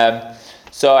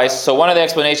 So one of the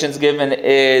explanations given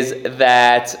is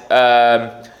that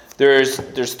there's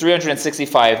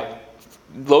 365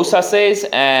 los assays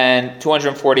and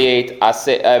 248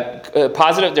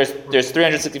 positive. There's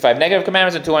 365 negative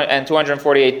commandments and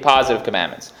 248 positive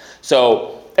commandments.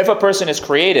 So if a person is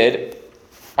created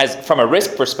as from a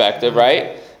risk perspective,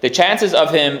 right, the chances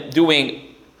of him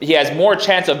he has more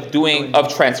chance of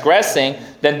transgressing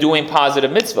than doing positive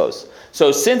mitzvos.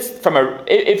 So since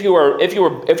if you were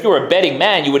a betting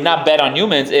man, you would not bet on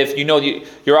humans if you know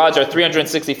your odds are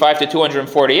 365 to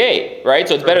 248, right?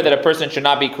 So it's better that a person should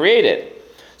not be created.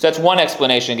 So that's one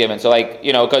explanation given. So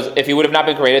because if he would have not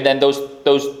been created, then those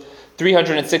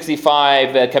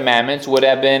 365 commandments would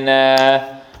have been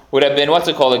what's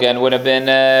it called again? Would have been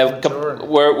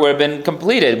would have been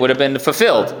completed, would have been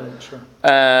fulfilled. Sure.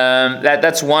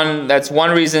 That's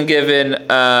one reason given.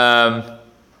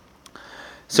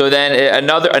 So then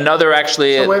another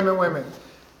actually. So wait a minute.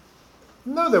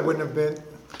 No, there wouldn't have been.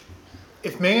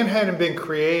 If man hadn't been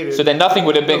created, so then nothing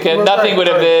would have been. Nothing would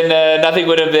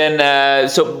have been.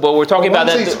 So what we're talking about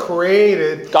then. Once he's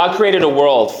created, God created a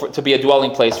world to be a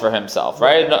dwelling place for Himself,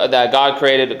 right? That God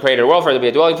created a world for it to be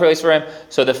a dwelling place for Him.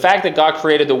 So the fact that God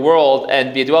created the world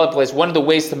and be a dwelling place, one of the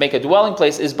ways to make a dwelling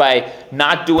place is by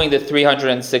not doing the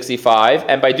 365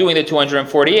 and by doing the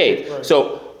 248. Right.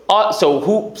 So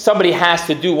somebody has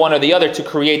to do one or the other to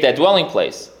create that dwelling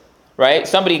place, right?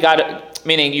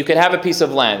 Meaning you could have a piece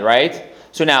of land, right?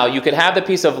 So now you could have the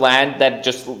piece of land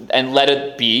and let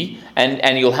it be,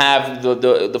 and you'll have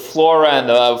the flora and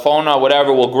the fauna,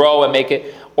 whatever, will grow and make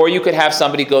it. Or you could have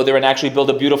somebody go there and actually build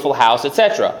a beautiful house,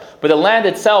 etc. But the land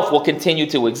itself will continue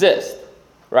to exist,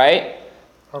 right?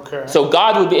 Okay. So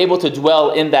God would be able to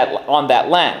dwell on that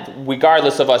land,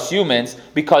 regardless of us humans,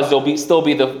 because it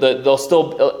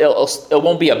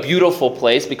won't be a beautiful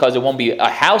place because it won't be a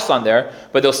house on there,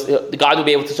 but God will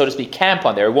be able to, so to speak, camp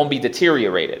on there. It won't be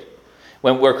deteriorated.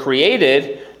 When we're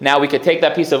created, now we could take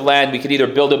that piece of land, we could either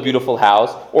build a beautiful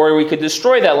house, or we could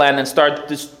destroy that land and start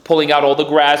just pulling out all the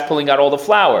grass, pulling out all the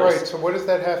flowers. Right, so what does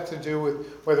that have to do with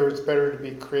whether it's better to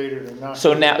be created or not?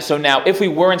 So now, if we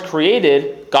weren't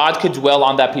created, God could dwell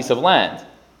on that piece of land,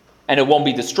 and it won't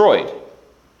be destroyed.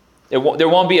 There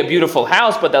won't be a beautiful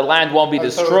house, but that land won't be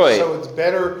destroyed. So it's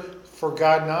better for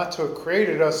God not to have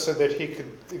created us so that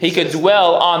He could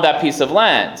dwell on that piece of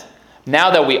land.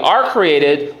 Now that we are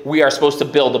created, we are supposed to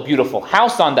build a beautiful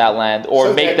house on that land, or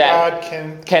so make that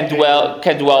God can dwell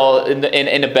in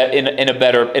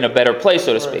a better place,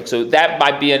 so to speak. Right. So that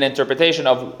might be an interpretation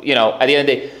of, at the end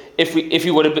of the day, if we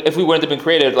wouldn't have been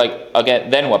created,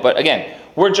 then what? But again,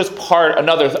 we're just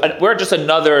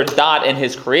another dot in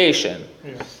His creation,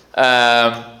 yes.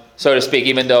 So to speak.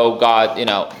 Even though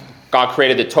God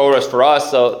created the Torahs for us,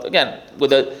 so again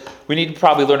we need to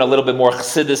probably learn a little bit more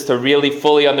Chassidus to really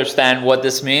fully understand what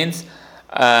this means.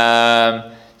 Actually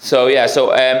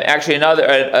another,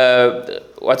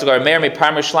 Meir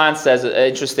Parmer Shlan says,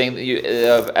 interesting,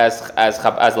 as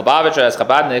Lubavitcher, as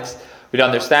Chabadniks, we'd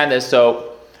understand this.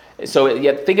 So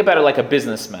think about it like a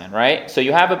businessman, right? So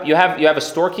you have a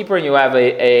storekeeper and you have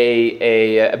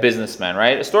a businessman,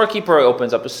 right? A storekeeper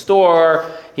opens up a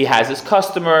store, he has his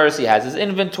customers, he has his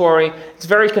inventory, it's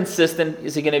very consistent.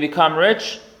 Is he going to become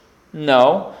rich?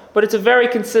 No, but it's a very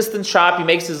consistent shop. He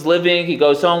makes his living. He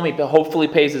goes home. He hopefully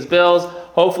pays his bills.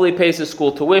 Hopefully pays his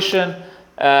school tuition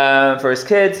for his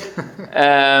kids.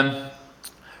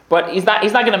 But he's not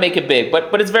going to make it big.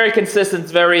 But it's very consistent.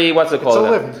 It's very, what's it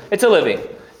called? It's a living.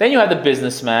 Then you have the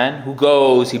businessman who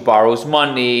goes. He borrows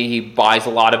money. He buys a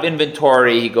lot of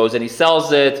inventory. He goes and he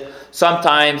sells it.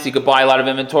 Sometimes he could buy a lot of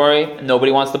inventory and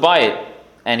nobody wants to buy it,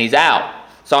 and he's out.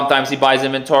 Sometimes he buys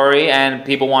inventory and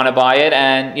people want to buy it,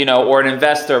 and or an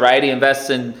investor, right? He invests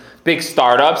in big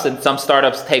startups, and some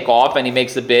startups take off and he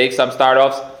makes it big. Some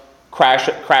startups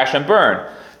crash and burn.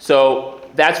 So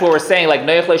that's what we're saying. Like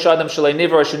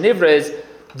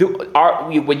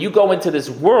when you go into this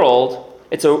world,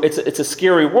 it's a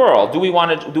scary world. Do we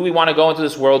want to go into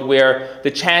this world where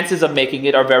the chances of making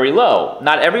it are very low?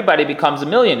 Not everybody becomes a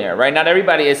millionaire, right? Not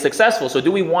everybody is successful. So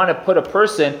do we want to put a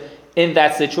person in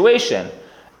that situation?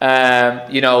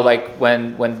 Like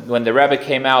when the Rebbe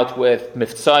came out with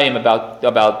Miftzayim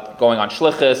about going on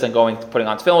shlichus and putting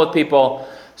on tefillin with people,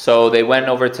 so they went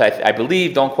over to, I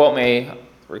believe, don't quote me,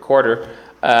 recorder,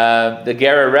 the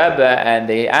Gera Rebbe, and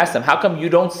they asked him, how come you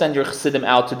don't send your chassidim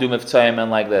out to do Miftzayim and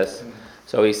like this?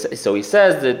 So he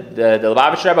says that the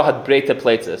Lubavitcher Rebbe had breite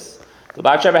pleitzes. The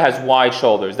Lubavitcher Rebbe has wide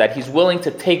shoulders, that he's willing to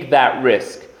take that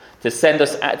risk to send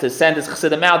his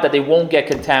chassidim out, that they won't get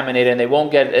contaminated and they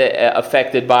won't get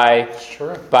affected by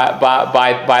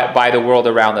the world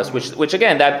around us. Which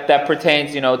again, that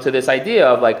pertains to this idea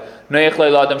of like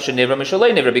because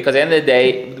at the end of the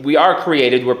day we are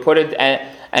created, we're put in,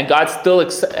 and God still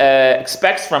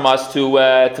expects from us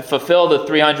to fulfill the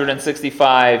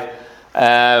 365.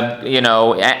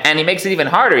 And He makes it even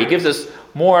harder. He gives us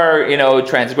more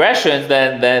transgressions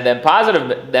than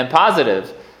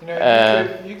positive.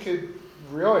 You could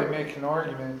really make an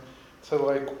argument to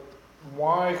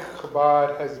why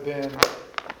Chabad has been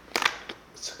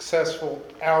successful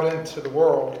out into the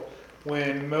world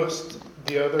when most of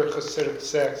the other Hasidic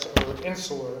sects are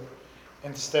insular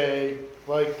and stay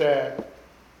like that,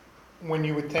 when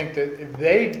you would think that if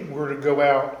they were to go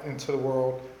out into the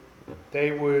world,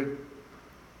 they would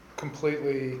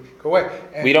completely go away.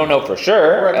 And We don't know for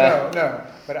sure. Right, no.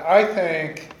 But I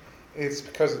think it's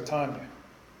because of Tanya.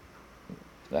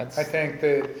 I think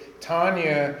that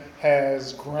Tanya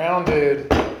has grounded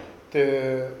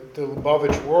the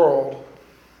Lubavitch world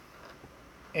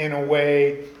in a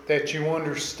way that you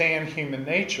understand human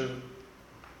nature.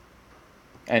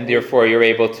 And therefore you're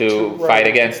able to fight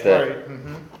against it. Right.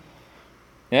 Mm-hmm.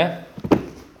 Yeah?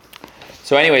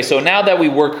 So anyway, so now that we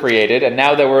were created, and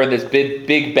now that we're in this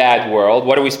big bad world,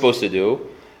 what are we supposed to do?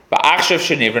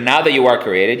 Now that you are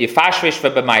created, you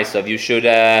should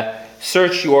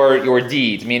search your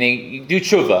deeds, meaning you do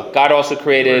tshuva. God also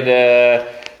created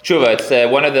tshuva. It's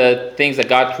one of the things that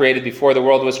God created before the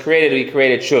world was created. He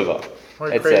created tshuva. Well,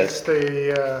 it creates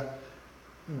the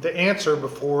answer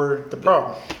before the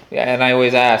problem. Yeah, and I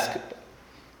always ask,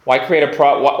 why create a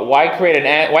problem? Why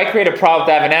create a problem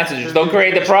to have an answer? Just don't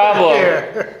create the problem.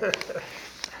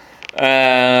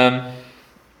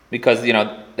 Because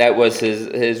that was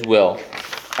his will.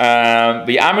 There are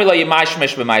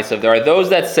those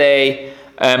that say,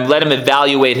 let him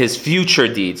evaluate his future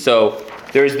deeds. So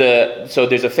there's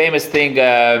a famous thing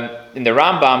in the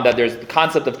Rambam that there's the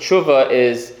concept of tshuva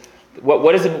is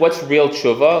what's real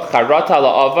tshuva? Charata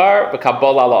la'avar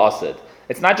v'kabbalah la'asid.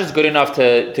 It's not just good enough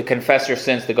to confess your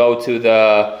sins, to go to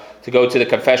the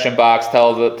confession box,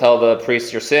 tell the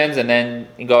priest your sins, and then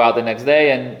you go out the next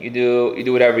day and you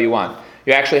do whatever you want.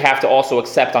 You actually have to also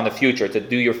accept on the future, to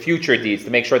do your future deeds,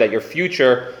 to make sure that your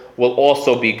future will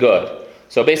also be good.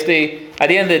 So basically, at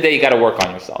the end of the day, you got to work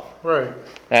on yourself. Right.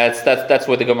 That's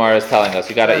what the Gemara is telling us.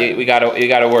 You got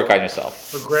to work on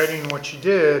yourself. Regretting what you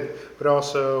did, but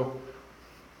also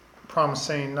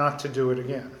promising not to do it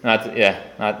again. Not to do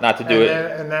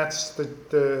it. And that's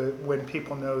the when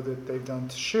people know that they've done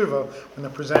teshuvah, when they're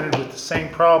presented with the same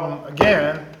problem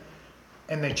again,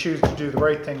 and they choose to do the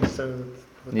right thing instead of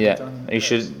what they've done. You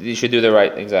should do the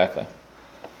right, exactly.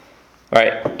 All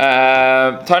right.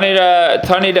 Tanida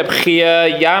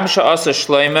b'chia yam sha'asa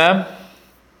shloime.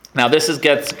 Now this is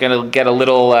going to get a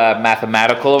little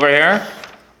mathematical over here.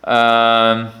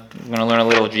 We're going to learn a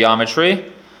little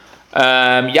geometry.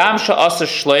 Yam sha'asa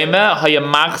shloime haya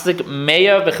machzik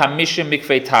 150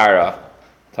 mikvei tara.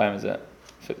 What time is it?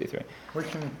 53. We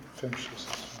can finish this.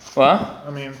 What?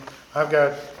 I mean,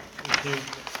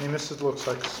 this looks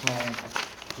like a small one.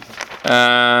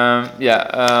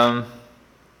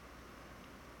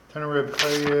 So Tani Reb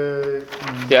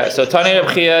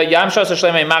Chia, Yam Shas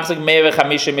Shleimei Machzik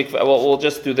 150 mikveh. We'll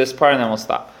just do this part and then we'll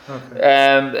stop.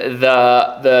 Okay.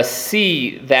 The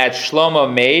sea that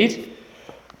Shlomo made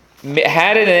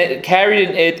carried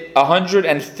in it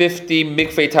 150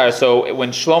 mikveh tar. So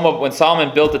when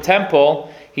Solomon built the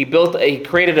temple, he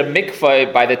created a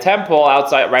mikveh by the temple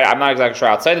outside. Right, I'm not exactly sure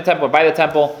outside the temple, but by the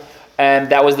temple. And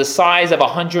that was the size of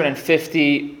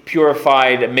 150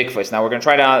 purified mikvahs. Now we're going to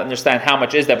try to understand how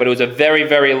much is that, but it was a very,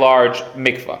 very large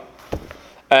mikvah.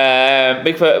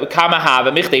 Mikvah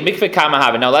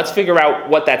kamahava. Now let's figure out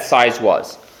what that size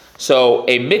was. So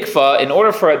a mikvah, in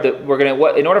order for a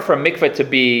mikvah to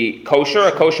be kosher,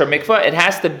 a kosher mikvah, it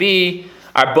has to be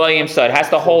arbayim sa. It has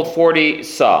to hold 40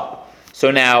 sa. So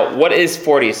now, what is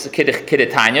 40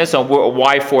 kidetanya? So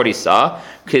why 40 sa?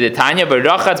 Kidetanya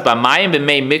v'rachatz b'mayim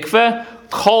b'mei mikveh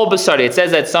kol b'sari. It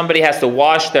says that somebody has to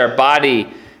wash their body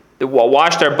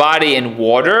in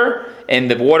water, in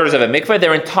the waters of a mikveh,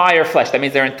 their entire flesh. That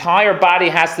means their entire body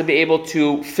has to be able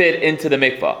to fit into the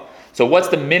mikveh. So what's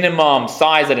the minimum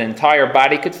size that an entire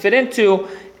body could fit into?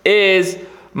 Is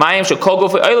mayim shekol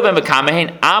gufei oilav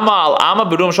v'kamehin ama al ama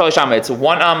b'rum shalish ama. It's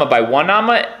 1 amma by 1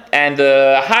 amma, and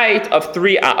the height of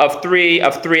three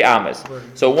amas. Right.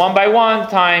 So 1 by 1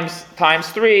 times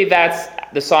 3. That's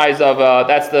the size of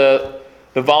that's the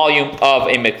volume of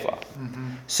a mikvah.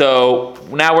 Mm-hmm. So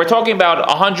now we're talking about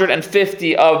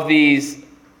 150 of these.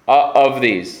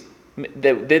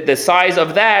 The size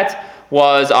of that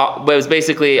was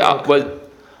basically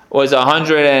was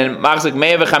 100 and machzik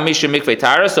 150 mikveh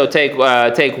tara. So take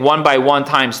 1 by 1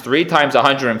 times 3 times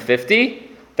 150.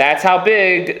 That's how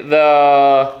big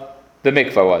the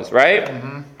mikvah was, right?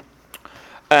 Mm-hmm.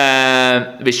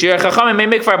 And the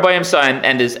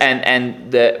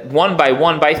 1 by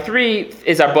 1 by 3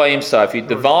 is arbayim sa.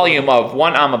 The volume of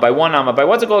 1 amma by 1 amma by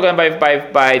what's it called again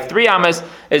by 3 ammas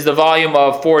is the volume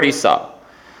of 40 sa.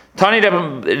 Tani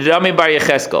Rami Bar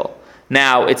Yecheskel.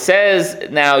 Now it says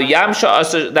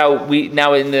Yamsha.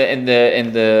 Now in the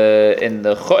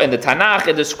Tanakh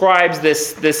it describes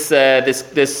this.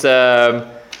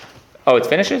 Oh, it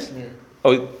finishes. Yeah.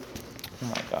 Oh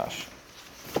my gosh!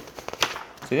 So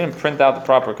you didn't print out the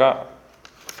proper copy.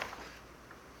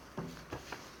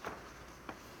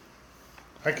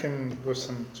 I can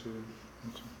listen to.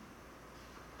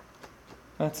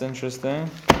 That's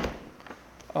interesting.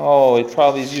 Oh, it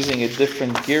probably is using a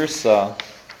different girsa.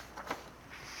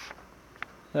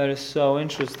 That is so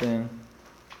interesting.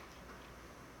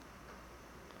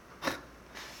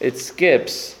 It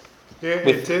skips. Yeah, it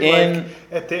Within- did. Like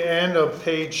at the end of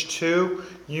page 2,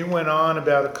 you went on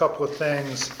about a couple of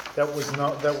things that were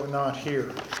not here.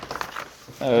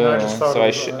 And I just thought So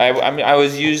I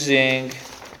was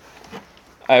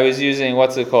using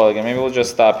what's it called again? Maybe we'll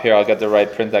just stop here. I'll get the right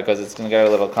printout because it's going to get a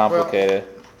little complicated.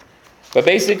 But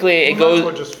basically, it goes.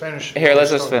 We'll just finish. Here,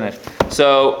 let's just finish.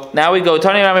 So now we go.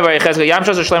 Tani Rami Bar Yechezkel Yam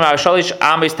Shos Shlema Shalish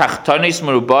Amis Tachtonis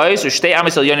Merubais Ushtei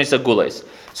Amis Elyonis Agules.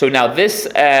 So now this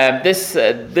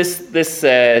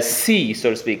sea, so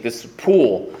to speak, this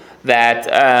pool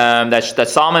that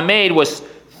Solomon made was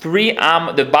 3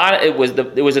 am. The bottom it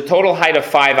was a total height of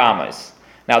 5 amas.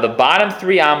 Now the bottom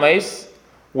 3 amas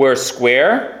were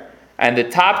square, and the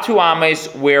top 2 amas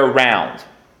were round.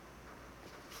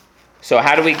 So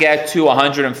how do we get to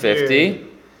 150?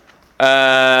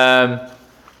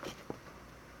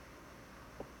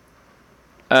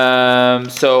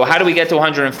 So how do we get to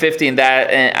 150 in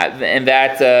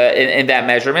that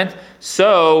measurement?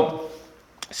 So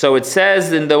it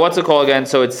says in the what's it called again?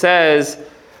 So it says.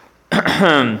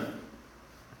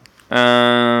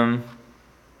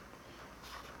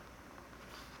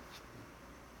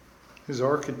 His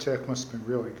architect must have been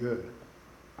really good.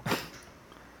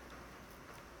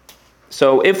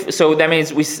 So that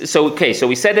means we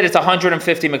said that it's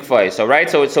 150 mikvahs. So right.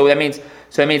 So that means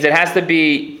it has to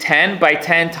be 10 by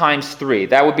 10 times 3.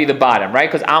 That would be the bottom,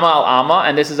 right? Because amma al amma,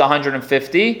 and this is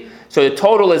 150. So the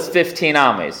total is 15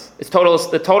 amas. The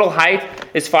total height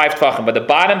is 5 tvachim, but the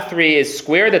bottom 3 is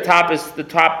square. The top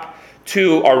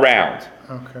 2 are round.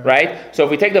 Okay. Right. So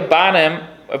if we take the bottom,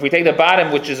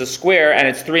 which is a square, and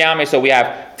it's 3 amas, so we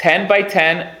have 10 by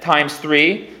 10 times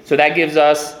 3. So that gives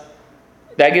us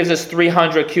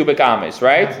 300 cubic amas,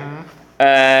 right? Mm-hmm.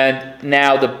 And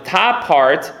now the top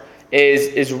part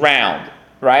is round,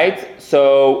 right?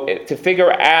 So to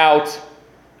figure out,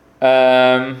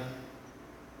 How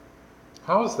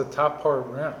is the top part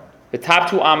round? the top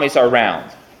 2 amas are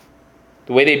round.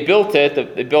 The way they built it,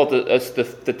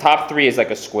 the top 3 is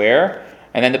like a square,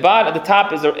 and then the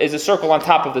top is a circle on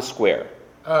top of the square.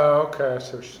 Oh, okay.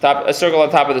 So A circle on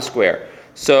top of the square.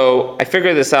 So I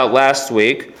figured this out last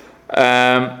week.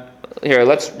 Here,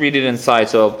 let's read it inside,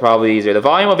 so it'll probably be easier. The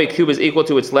volume of a cube is equal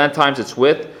to its length times its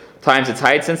width times its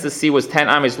height. Since the sea was 10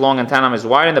 amas long and 10 amas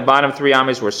wide, and the bottom 3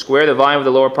 amas were square, the volume of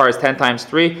the lower part is 10 times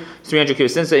 3, 300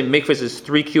 cubic. Since a mikvah is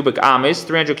 3 cubic amas,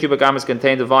 300 cubic amas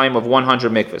contain the volume of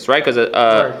 100 mikvahs, right? Because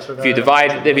if you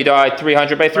divide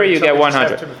 300 by 3, you get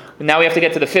 100. Now we have to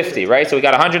get to the 50, right? So we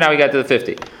got 100, now we got to the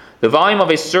 50. The volume of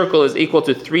a circle is equal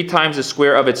to 3 times the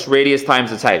square of its radius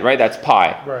times its height, right? That's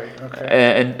pi. right. Okay.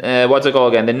 And what's it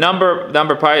called again? The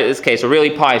number pi is okay. So really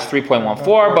pi is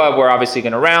 3.14, but we're obviously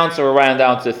going to round, so we're rounding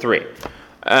down to 3.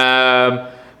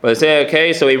 But let's say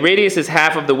okay. So a radius is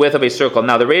half of the width of a circle.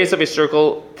 Now the radius of a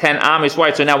circle 10 amas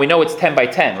wide. So now we know it's 10 by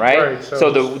 10, right? Right, so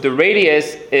the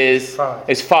radius is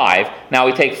 5. Now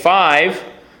we take 5.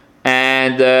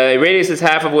 And the radius is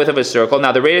half of the width of a circle.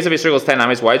 Now the radius of a circle is 10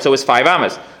 amas wide, so it's 5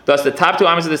 amas. Thus the top 2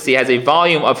 amas of the sea has a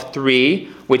volume of 3,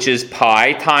 which is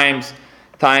pi times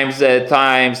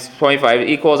 25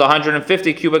 equals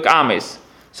 150 cubic amas.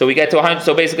 So we get to 100.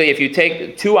 So basically, if you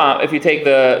take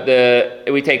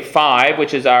we take 5,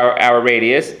 which is our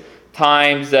radius,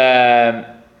 times 3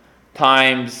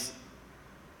 times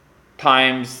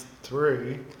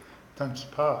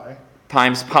pi.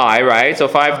 Right? So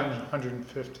 5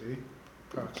 150.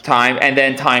 and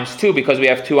then times 2 because we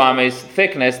have 2 amas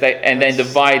thickness, and then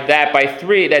divide that by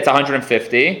 3. That's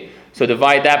 150. So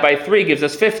divide that by 3 gives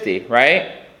us 50,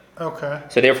 right? Okay.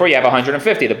 So therefore you have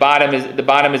 150. The bottom is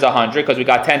 100 because we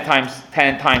got 10 times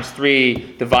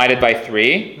 3 divided by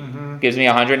 3 gives me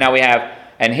 100. Now we have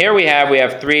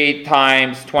 3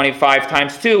 times 25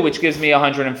 times 2, which gives me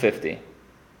 150.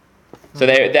 So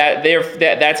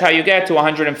that's how you get to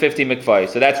 150 mikvahs.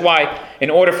 So that's why, in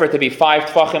order for it to be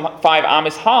 5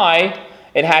 amas high,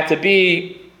 it had to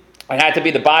be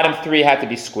the bottom 3 had to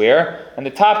be square, and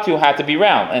the top 2 had to be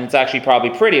round. And it's actually probably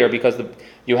prettier because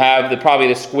You have probably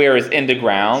the square is in the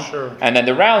ground, Sure. and then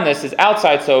the roundness is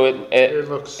outside, so It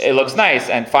looks nice.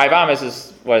 And 5 amas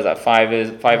is what is that?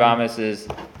 5 amas is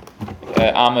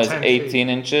amma is 10 18 feet.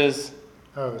 inches,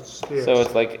 Oh, it's so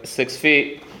it's like 6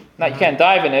 feet. Now you can't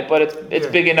dive in it, but it's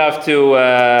Yeah. big enough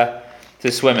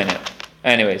to swim in it.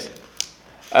 Anyways,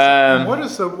 What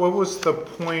was the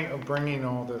point of bringing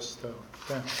all this though?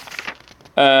 Yeah.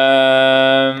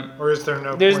 Or is there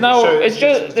no? there's point? no. So It's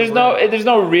just there's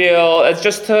no real. It's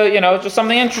just just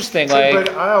something interesting. Like,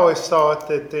 But I always thought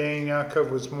that the Ein Yaakov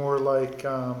was more like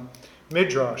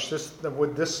midrash. This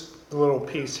little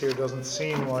piece here doesn't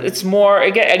seem like. it's more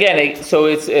again. So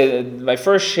it's my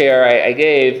first share. I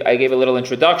gave a little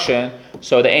introduction.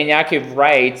 So the Ein Yaakov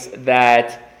writes that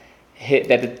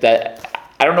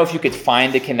I don't know if you could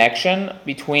find the connection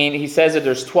between. He says that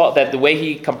there's 12. That the way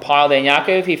he compiled Ein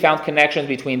Yaakov, he found connections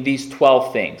between these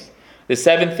 12 things. The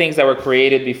 7 things that were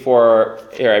created before.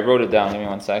 Here, I wrote it down. Give me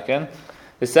 1 second.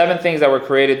 The 7 things that were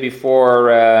created before.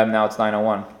 Now it's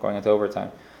 9:01, going into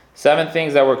overtime. 7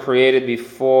 things that were created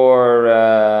before.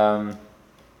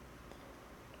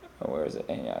 Where is it?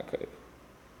 Ein Yaakov.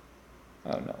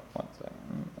 Oh no, 1 second.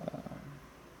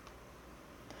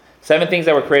 7 things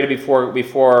that were created before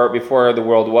the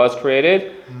world was created.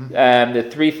 The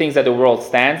 3 things that the world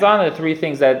stands on, and the 3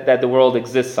 things that the world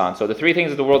exists on. So the 3 things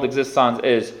that the world exists on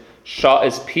is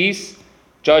peace,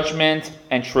 judgment,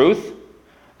 and truth.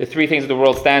 The 3 things that the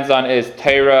world stands on is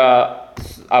Torah,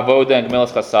 Avoda, and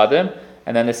Gemilas Chasadim.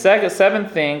 And then the 7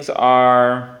 things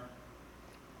are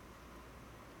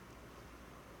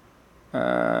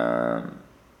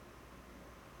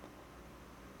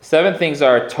 7 things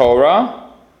are Torah,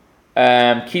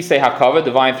 Kisei Hakavod,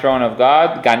 divine throne of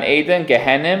God, Gan Eden,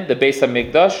 Gehenim, the base of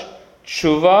Mikdash,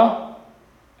 Tshuva,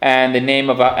 and the name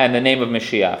of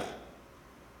Mashiach.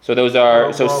 So those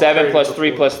are 7 plus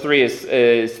 3 plus 3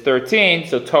 is 13.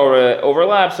 So Torah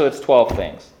overlaps, so it's 12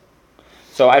 things.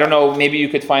 So I don't know. Maybe you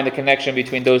could find the connection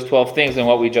between those 12 things and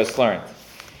what we just learned.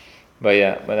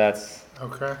 But that's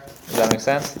Okay. Does that make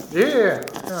sense? Yeah.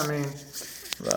 I mean,